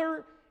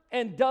father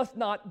and doth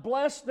not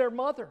bless their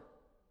mother.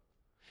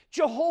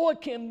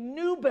 Jehoiakim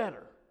knew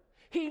better.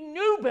 He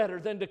knew better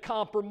than to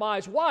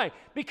compromise. Why?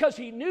 Because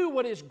he knew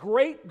what his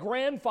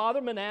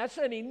great-grandfather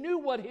Manasseh and he knew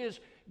what his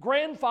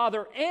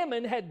grandfather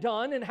Amon had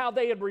done and how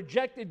they had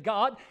rejected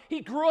God.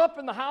 He grew up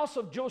in the house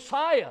of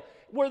Josiah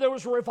where there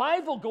was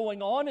revival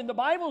going on, and the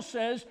Bible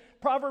says,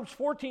 Proverbs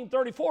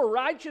 14:34,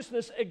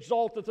 righteousness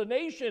exalteth a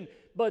nation,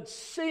 but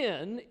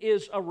sin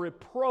is a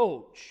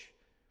reproach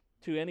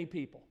to any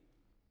people.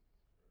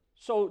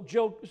 So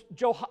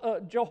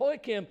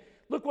Jehoiakim,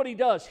 look what he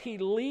does. He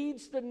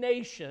leads the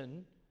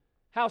nation,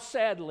 how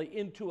sadly,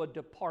 into a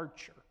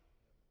departure.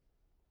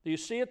 Do you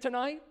see it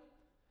tonight?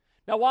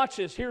 Now watch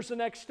this. Here's the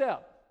next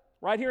step.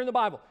 Right here in the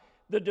Bible.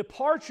 The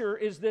departure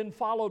is then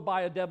followed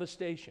by a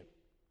devastation.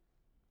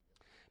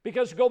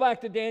 Because go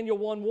back to Daniel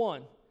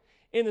 1:1.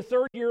 In the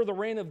 3rd year of the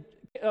reign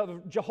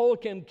of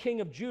Jehoiakim,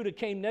 king of Judah,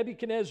 came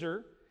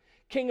Nebuchadnezzar,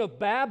 king of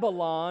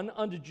Babylon,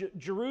 unto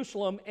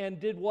Jerusalem, and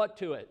did what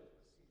to it?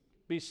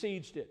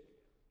 Besieged it.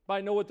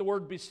 Anybody know what the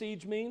word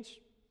besiege means?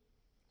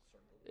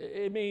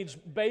 It means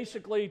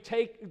basically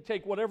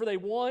take whatever they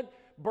want,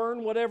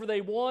 burn whatever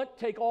they want,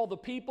 take all the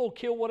people,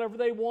 kill whatever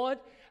they want.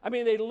 I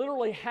mean, they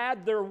literally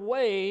had their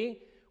way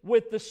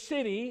with the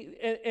city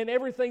and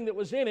everything that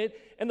was in it.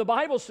 And the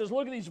Bible says,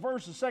 look at these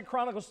verses, 2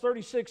 Chronicles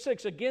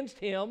 36:6, against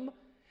him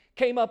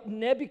came up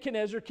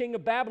Nebuchadnezzar, king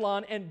of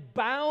Babylon, and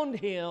bound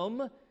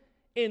him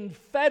in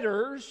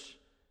fetters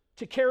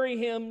to carry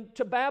him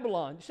to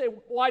Babylon. You say,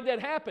 why did that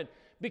happen?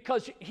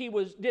 Because he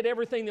did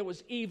everything that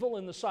was evil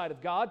in the sight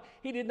of God.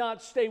 He did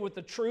not stay with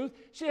the truth.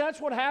 See, that's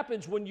what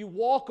happens when you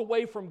walk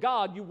away from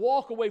God. You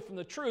walk away from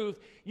the truth.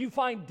 You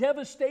find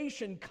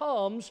devastation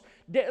comes.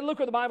 Look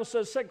what the Bible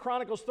says, 2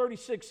 Chronicles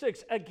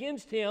 36:6.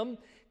 Against him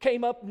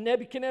came up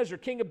Nebuchadnezzar,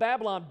 king of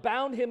Babylon,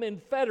 bound him in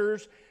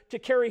fetters to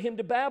carry him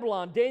to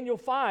Babylon. Daniel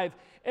 5,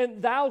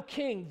 and thou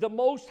king, the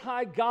most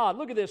high God.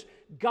 Look at this.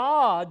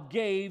 God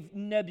gave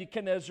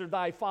Nebuchadnezzar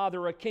thy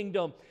father a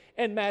kingdom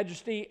and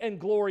majesty and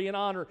glory and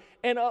honor.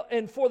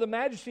 And for the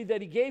majesty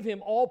that he gave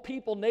him, all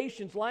people,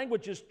 nations,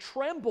 languages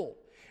trembled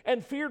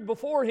and feared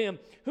before him.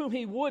 Whom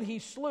he would, he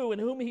slew,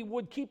 and whom he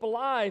would keep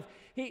alive,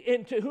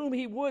 and to whom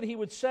he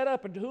would set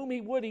up, and to whom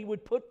he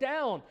would put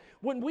down.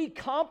 When we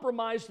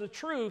compromise the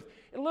truth,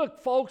 and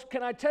look, folks,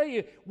 can I tell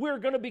you, we're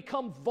going to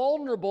become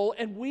vulnerable,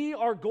 and we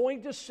are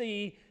going to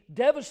see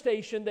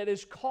devastation that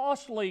is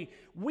costly.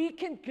 We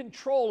can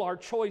control our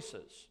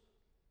choices,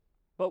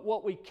 but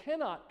what we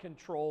cannot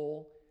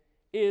control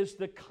is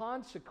the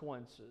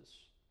consequences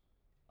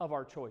of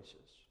our choices.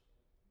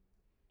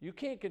 You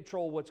can't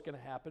control what's going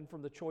to happen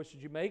from the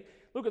choices you make.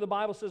 Look what the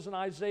Bible says in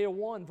Isaiah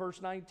 1,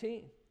 verse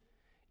 19.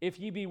 If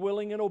ye be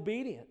willing and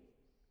obedient,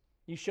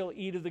 ye shall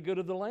eat of the good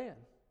of the land.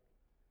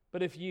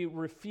 But if ye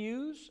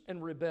refuse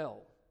and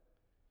rebel,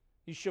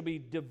 ye shall be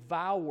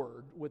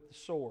devoured with the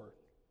sword.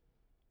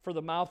 For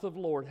the mouth of the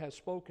Lord has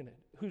spoken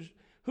it.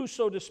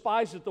 Whoso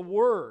despiseth the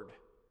word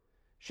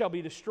shall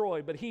be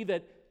destroyed, but he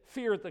that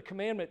feareth the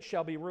commandment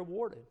shall be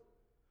rewarded.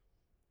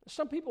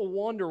 Some people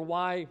wonder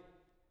why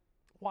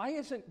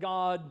isn't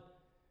God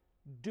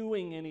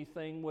doing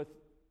anything with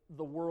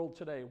the world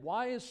today?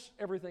 Why is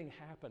everything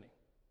happening?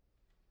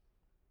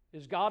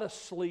 Is God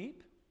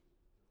asleep?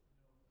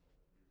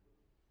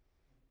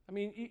 I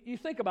mean, you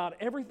think about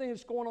everything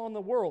that's going on in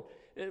the world.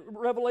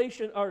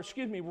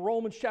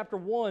 Romans chapter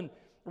 1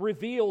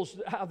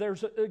 reveals how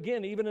there's,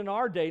 again, even in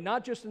our day,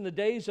 not just in the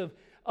days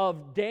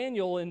of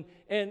Daniel and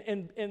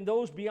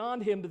those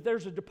beyond him, but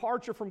there's a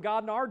departure from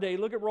God in our day.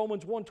 Look at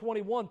Romans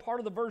 1:21. Part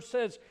of the verse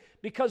says,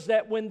 because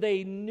that when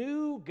they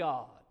knew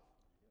God,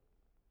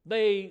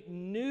 they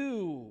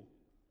knew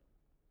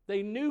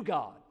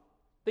God.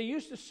 They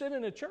used to sit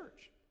in a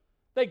church.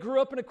 They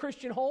grew up in a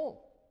Christian home.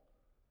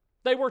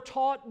 They were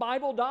taught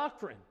Bible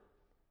doctrine.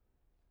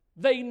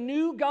 They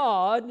knew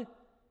God,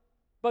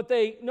 but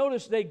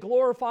they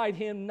glorified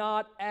him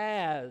not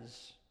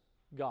as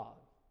God.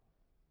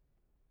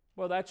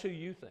 Well, that's who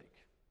you think.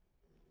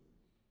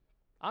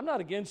 I'm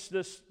not against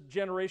this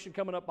generation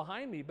coming up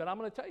behind me, but I'm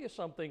going to tell you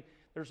something.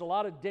 There's a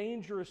lot of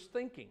dangerous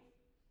thinking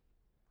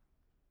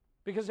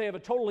because they have a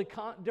totally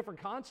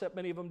different concept,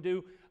 many of them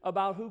do,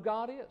 about who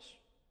God is.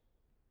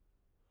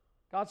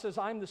 God says,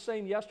 I'm the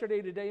same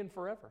yesterday, today, and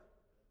forever.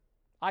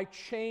 I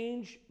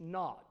change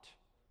not.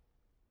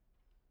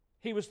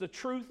 He was the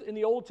truth in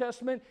the Old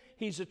Testament.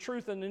 He's the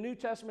truth in the New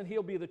Testament.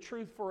 He'll be the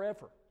truth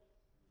forever.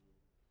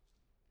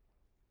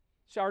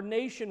 See, our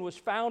nation was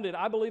founded,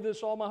 I believe this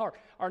with all my heart,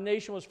 our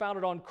nation was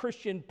founded on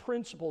Christian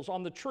principles,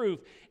 on the truth.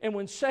 And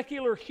when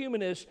secular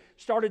humanists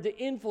started to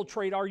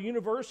infiltrate our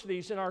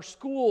universities and our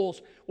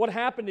schools, what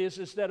happened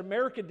is that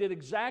America did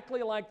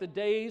exactly like the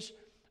days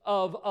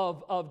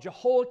of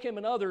Jehoiakim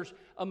and others.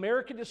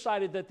 America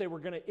decided that they were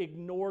going to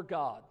ignore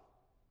God.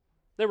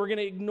 They were going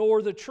to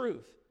ignore the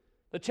truth.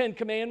 The Ten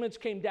Commandments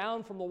came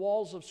down from the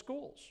walls of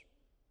schools,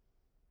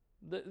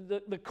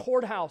 the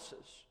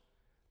courthouses.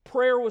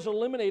 Prayer was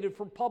eliminated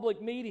from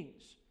public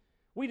meetings.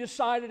 We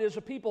decided as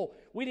a people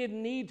we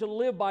didn't need to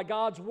live by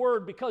God's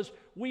word because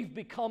we've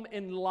become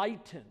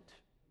enlightened.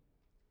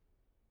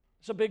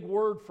 It's a big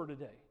word for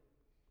today.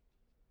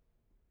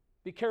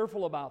 Be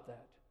careful about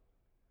that.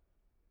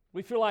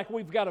 We feel like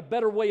we've got a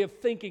better way of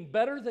thinking,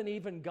 better than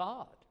even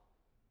God.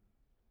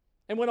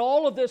 And when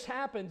all of this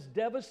happens,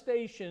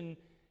 devastation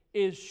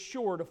is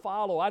sure to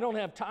follow. I don't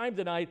have time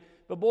tonight,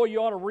 but boy,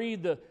 you ought to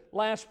read the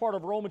last part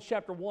of Romans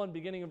chapter 1,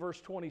 beginning in verse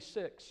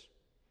 26.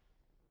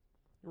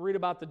 You read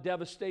about the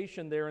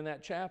devastation there in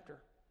that chapter.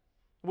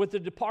 With the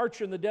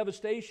departure and the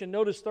devastation,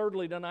 notice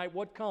thirdly tonight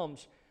what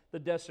comes? The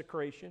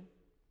desecration.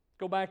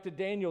 Go back to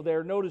Daniel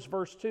there. Notice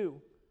verse 2.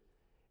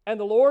 And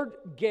the Lord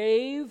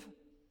gave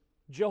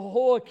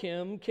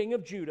Jehoiakim, king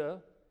of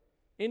Judah,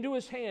 into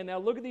his hand. Now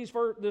look at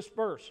this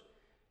verse.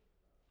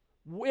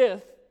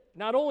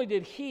 Not only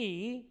did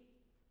he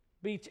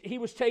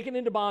was taken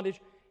into bondage,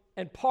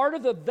 and part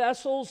of the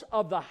vessels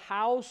of the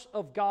house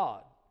of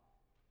God,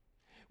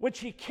 which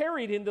he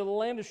carried into the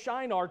land of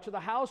Shinar to the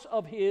house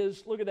of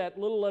his, look at that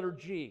little letter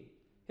G,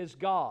 his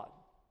God.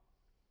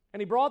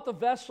 And he brought the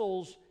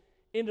vessels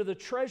into the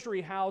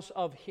treasury house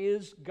of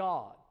his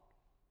God.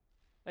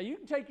 Now you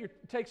can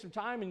take some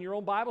time in your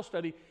own Bible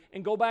study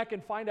and go back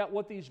and find out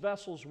what these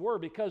vessels were,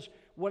 because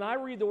when I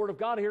read the Word of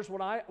God, here's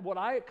what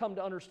I come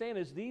to understand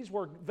is these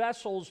were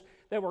vessels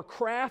that were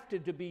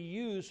crafted to be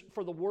used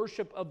for the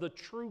worship of the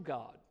true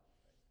God.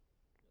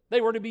 They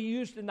were to be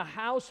used in the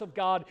house of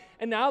God,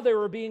 and now they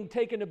were being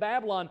taken to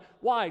Babylon.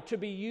 Why? To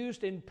be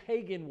used in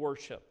pagan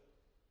worship.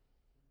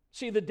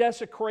 See the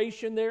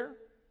desecration there?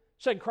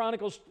 2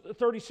 Chronicles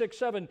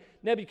 36:7,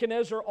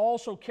 Nebuchadnezzar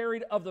also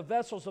carried of the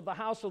vessels of the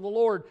house of the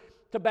Lord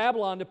to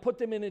Babylon to put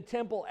them in a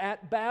temple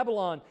at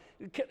Babylon.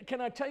 Can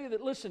I tell you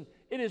that, listen,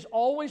 it has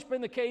always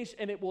been the case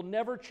and it will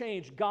never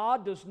change.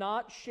 God does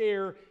not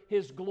share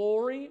His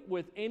glory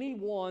with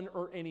anyone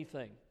or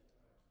anything.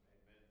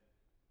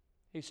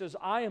 He says,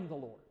 I am the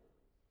Lord.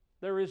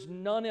 There is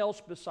none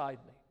else beside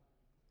me.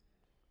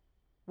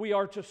 We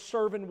are to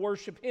serve and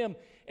worship Him.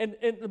 And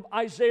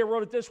Isaiah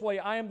wrote it this way,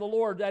 I am the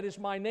Lord, that is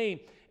my name,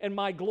 and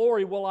my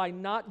glory will I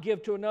not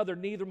give to another,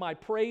 neither my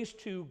praise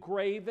to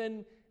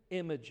graven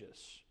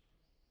images.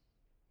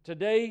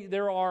 Today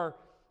there are,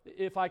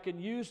 if I can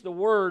use the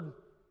word,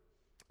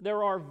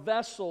 there are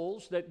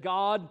vessels that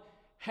God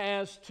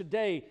has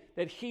today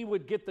that He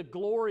would get the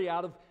glory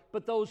out of,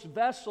 but those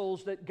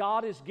vessels that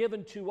God has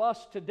given to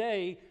us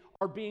today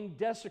are being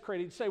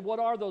desecrated. You say, what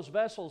are those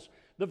vessels?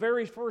 The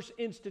very first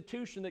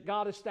institution that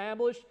God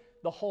established,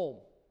 the home.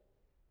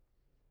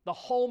 The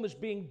home is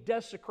being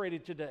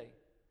desecrated today.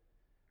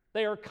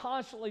 They are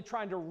constantly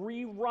trying to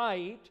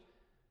rewrite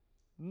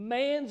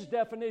man's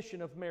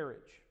definition of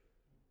marriage.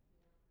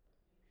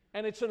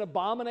 And it's an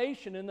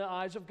abomination in the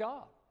eyes of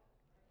God.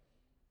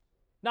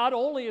 Not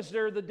only is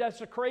there the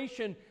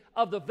desecration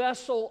of the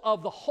vessel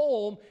of the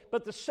home,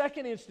 but the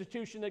second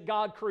institution that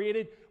God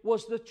created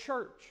was the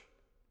church.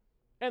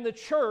 And the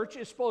church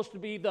is supposed to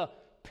be the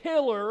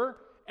pillar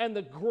and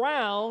the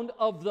ground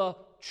of the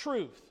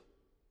truth.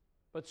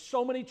 But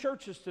so many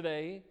churches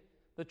today,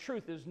 the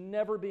truth is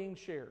never being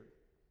shared.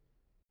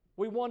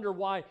 We wonder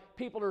why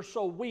people are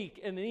so weak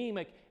and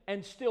anemic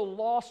and still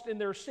lost in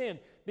their sin,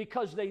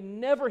 because they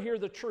never hear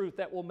the truth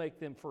that will make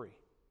them free.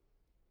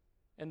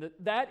 And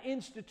that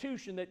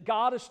institution that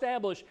God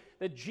established,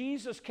 that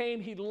Jesus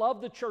came, He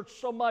loved the church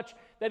so much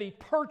that He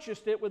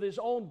purchased it with His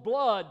own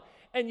blood,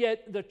 and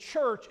yet the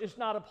church is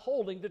not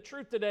upholding the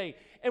truth today.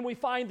 And we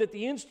find that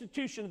the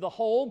institution of the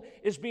home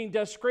is being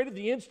desecrated,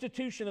 the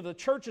institution of the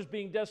church is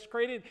being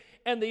desecrated,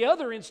 and the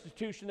other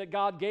institution that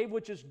God gave,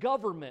 which is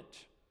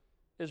government,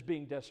 is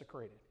being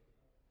desecrated.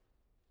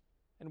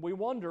 And we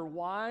wonder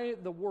why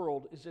the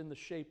world is in the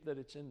shape that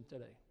it's in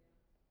today.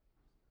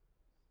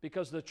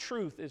 Because the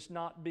truth is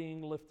not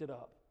being lifted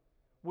up.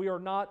 We are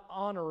not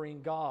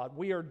honoring God.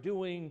 We are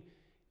doing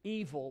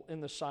evil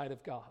in the sight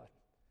of God.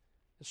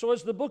 So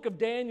as the book of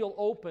Daniel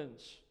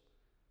opens,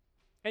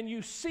 and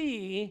you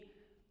see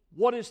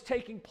what is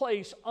taking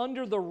place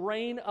under the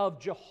reign of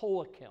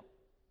Jehoiakim,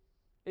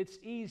 it's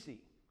easy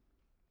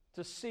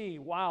to see,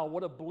 wow,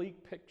 what a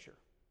bleak picture.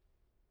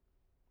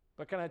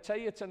 But can I tell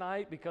you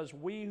tonight, because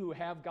we who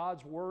have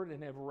God's Word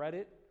and have read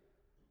it,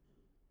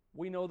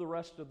 we know the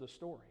rest of the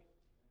story.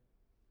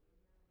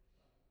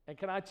 And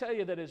can I tell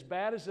you that as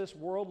bad as this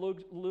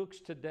world looks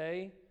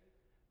today,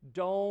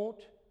 don't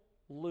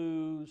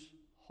lose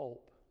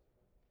hope.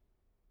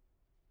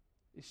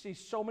 You see,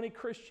 so many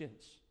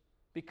Christians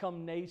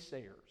become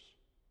naysayers.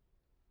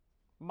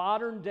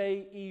 Modern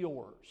day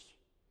Eeyores.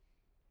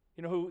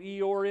 You know who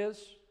Eeyore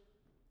is?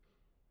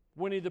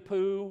 Winnie the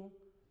Pooh.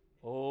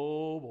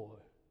 Oh boy,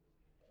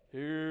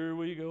 here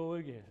we go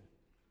again.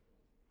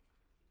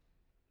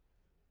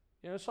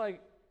 You know, it's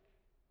like,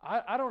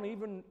 I don't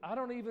even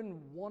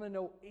want to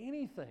know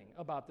anything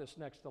about this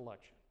next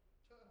election.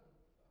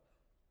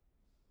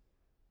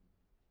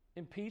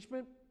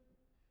 Impeachment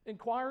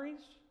inquiries?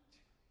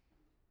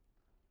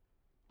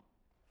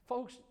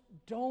 Folks,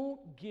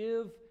 don't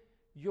give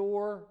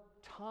your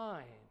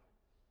time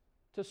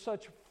to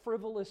such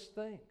frivolous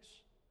things.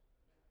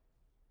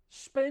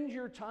 Spend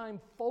your time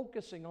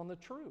focusing on the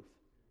truth.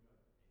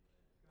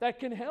 That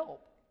can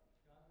help.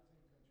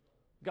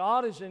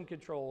 God is in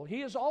control.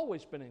 He has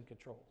always been in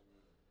control.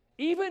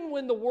 Even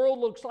when the world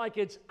looks like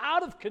it's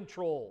out of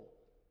control,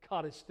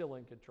 God is still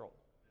in control.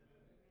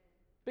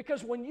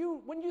 Because when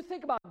you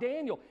think about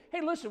Daniel,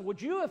 hey, listen,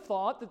 would you have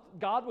thought that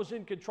God was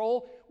in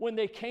control when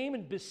they came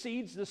and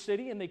besieged the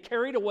city and they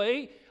carried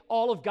away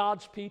all of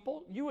God's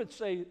people? You would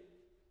say,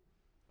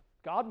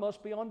 God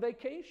must be on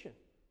vacation.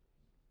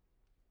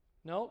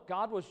 No,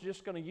 God was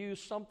just going to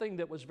use something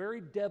that was very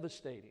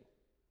devastating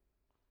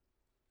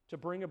to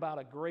bring about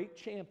a great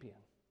champion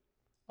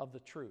of the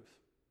truth.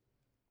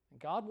 And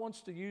God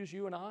wants to use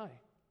you and I,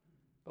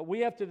 but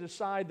we have to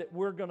decide that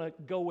we're going to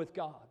go with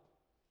God.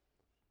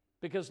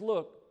 Because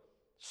look,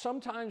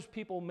 sometimes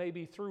people may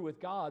be through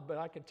with God, but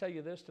I can tell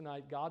you this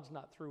tonight, God's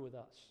not through with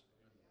us.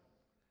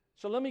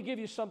 So let me give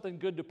you something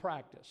good to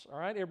practice. All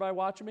right, everybody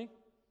watching me?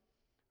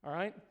 All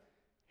right,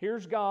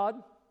 here's God,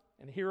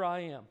 and here I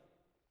am.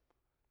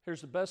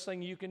 Here's the best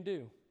thing you can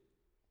do.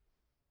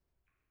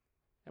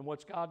 And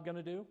what's God going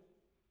to do?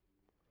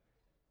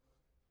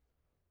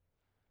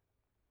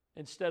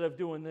 Instead of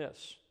doing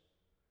this,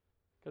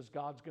 because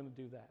God's going to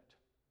do that.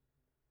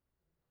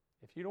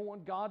 If you don't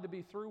want God to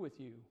be through with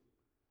you,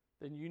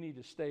 then you need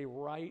to stay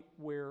right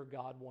where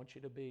God wants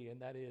you to be,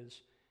 and that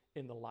is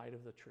in the light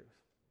of the truth.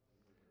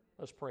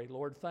 Let's pray.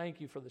 Lord, thank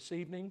you for this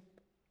evening.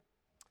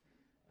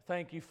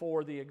 Thank you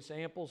for the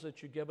examples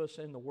that you give us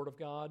in the Word of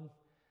God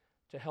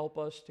to help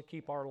us to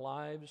keep our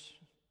lives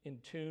in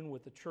tune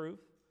with the truth.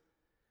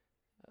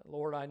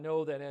 Lord, I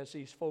know that as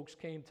these folks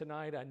came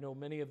tonight, I know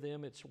many of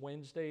them, it's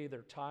Wednesday,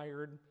 they're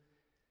tired.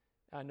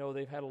 I know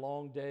they've had a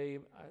long day.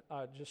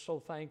 I'm just so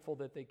thankful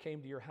that they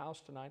came to your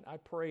house tonight. I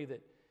pray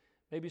that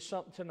maybe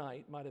something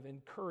tonight might have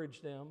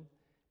encouraged them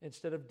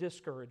instead of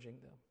discouraging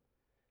them.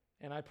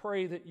 And I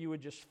pray that you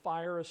would just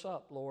fire us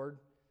up, Lord,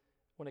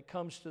 when it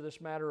comes to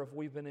this matter of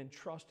we've been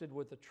entrusted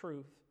with the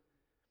truth,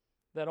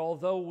 that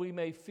although we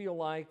may feel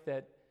like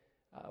that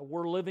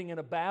we're living in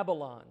a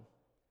Babylon,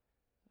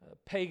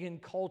 pagan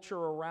culture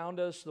around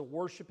us, the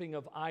worshiping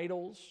of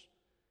idols,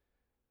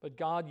 but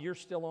God, you're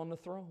still on the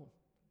throne,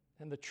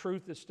 and the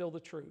truth is still the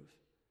truth.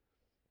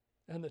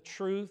 And the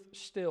truth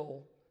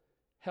still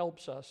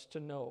helps us to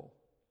know,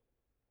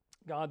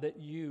 God, that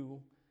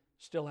you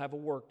still have a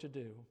work to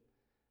do.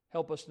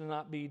 Help us to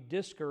not be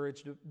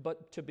discouraged,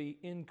 but to be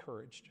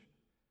encouraged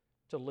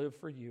to live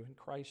for you. In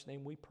Christ's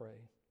name we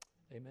pray.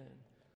 Amen.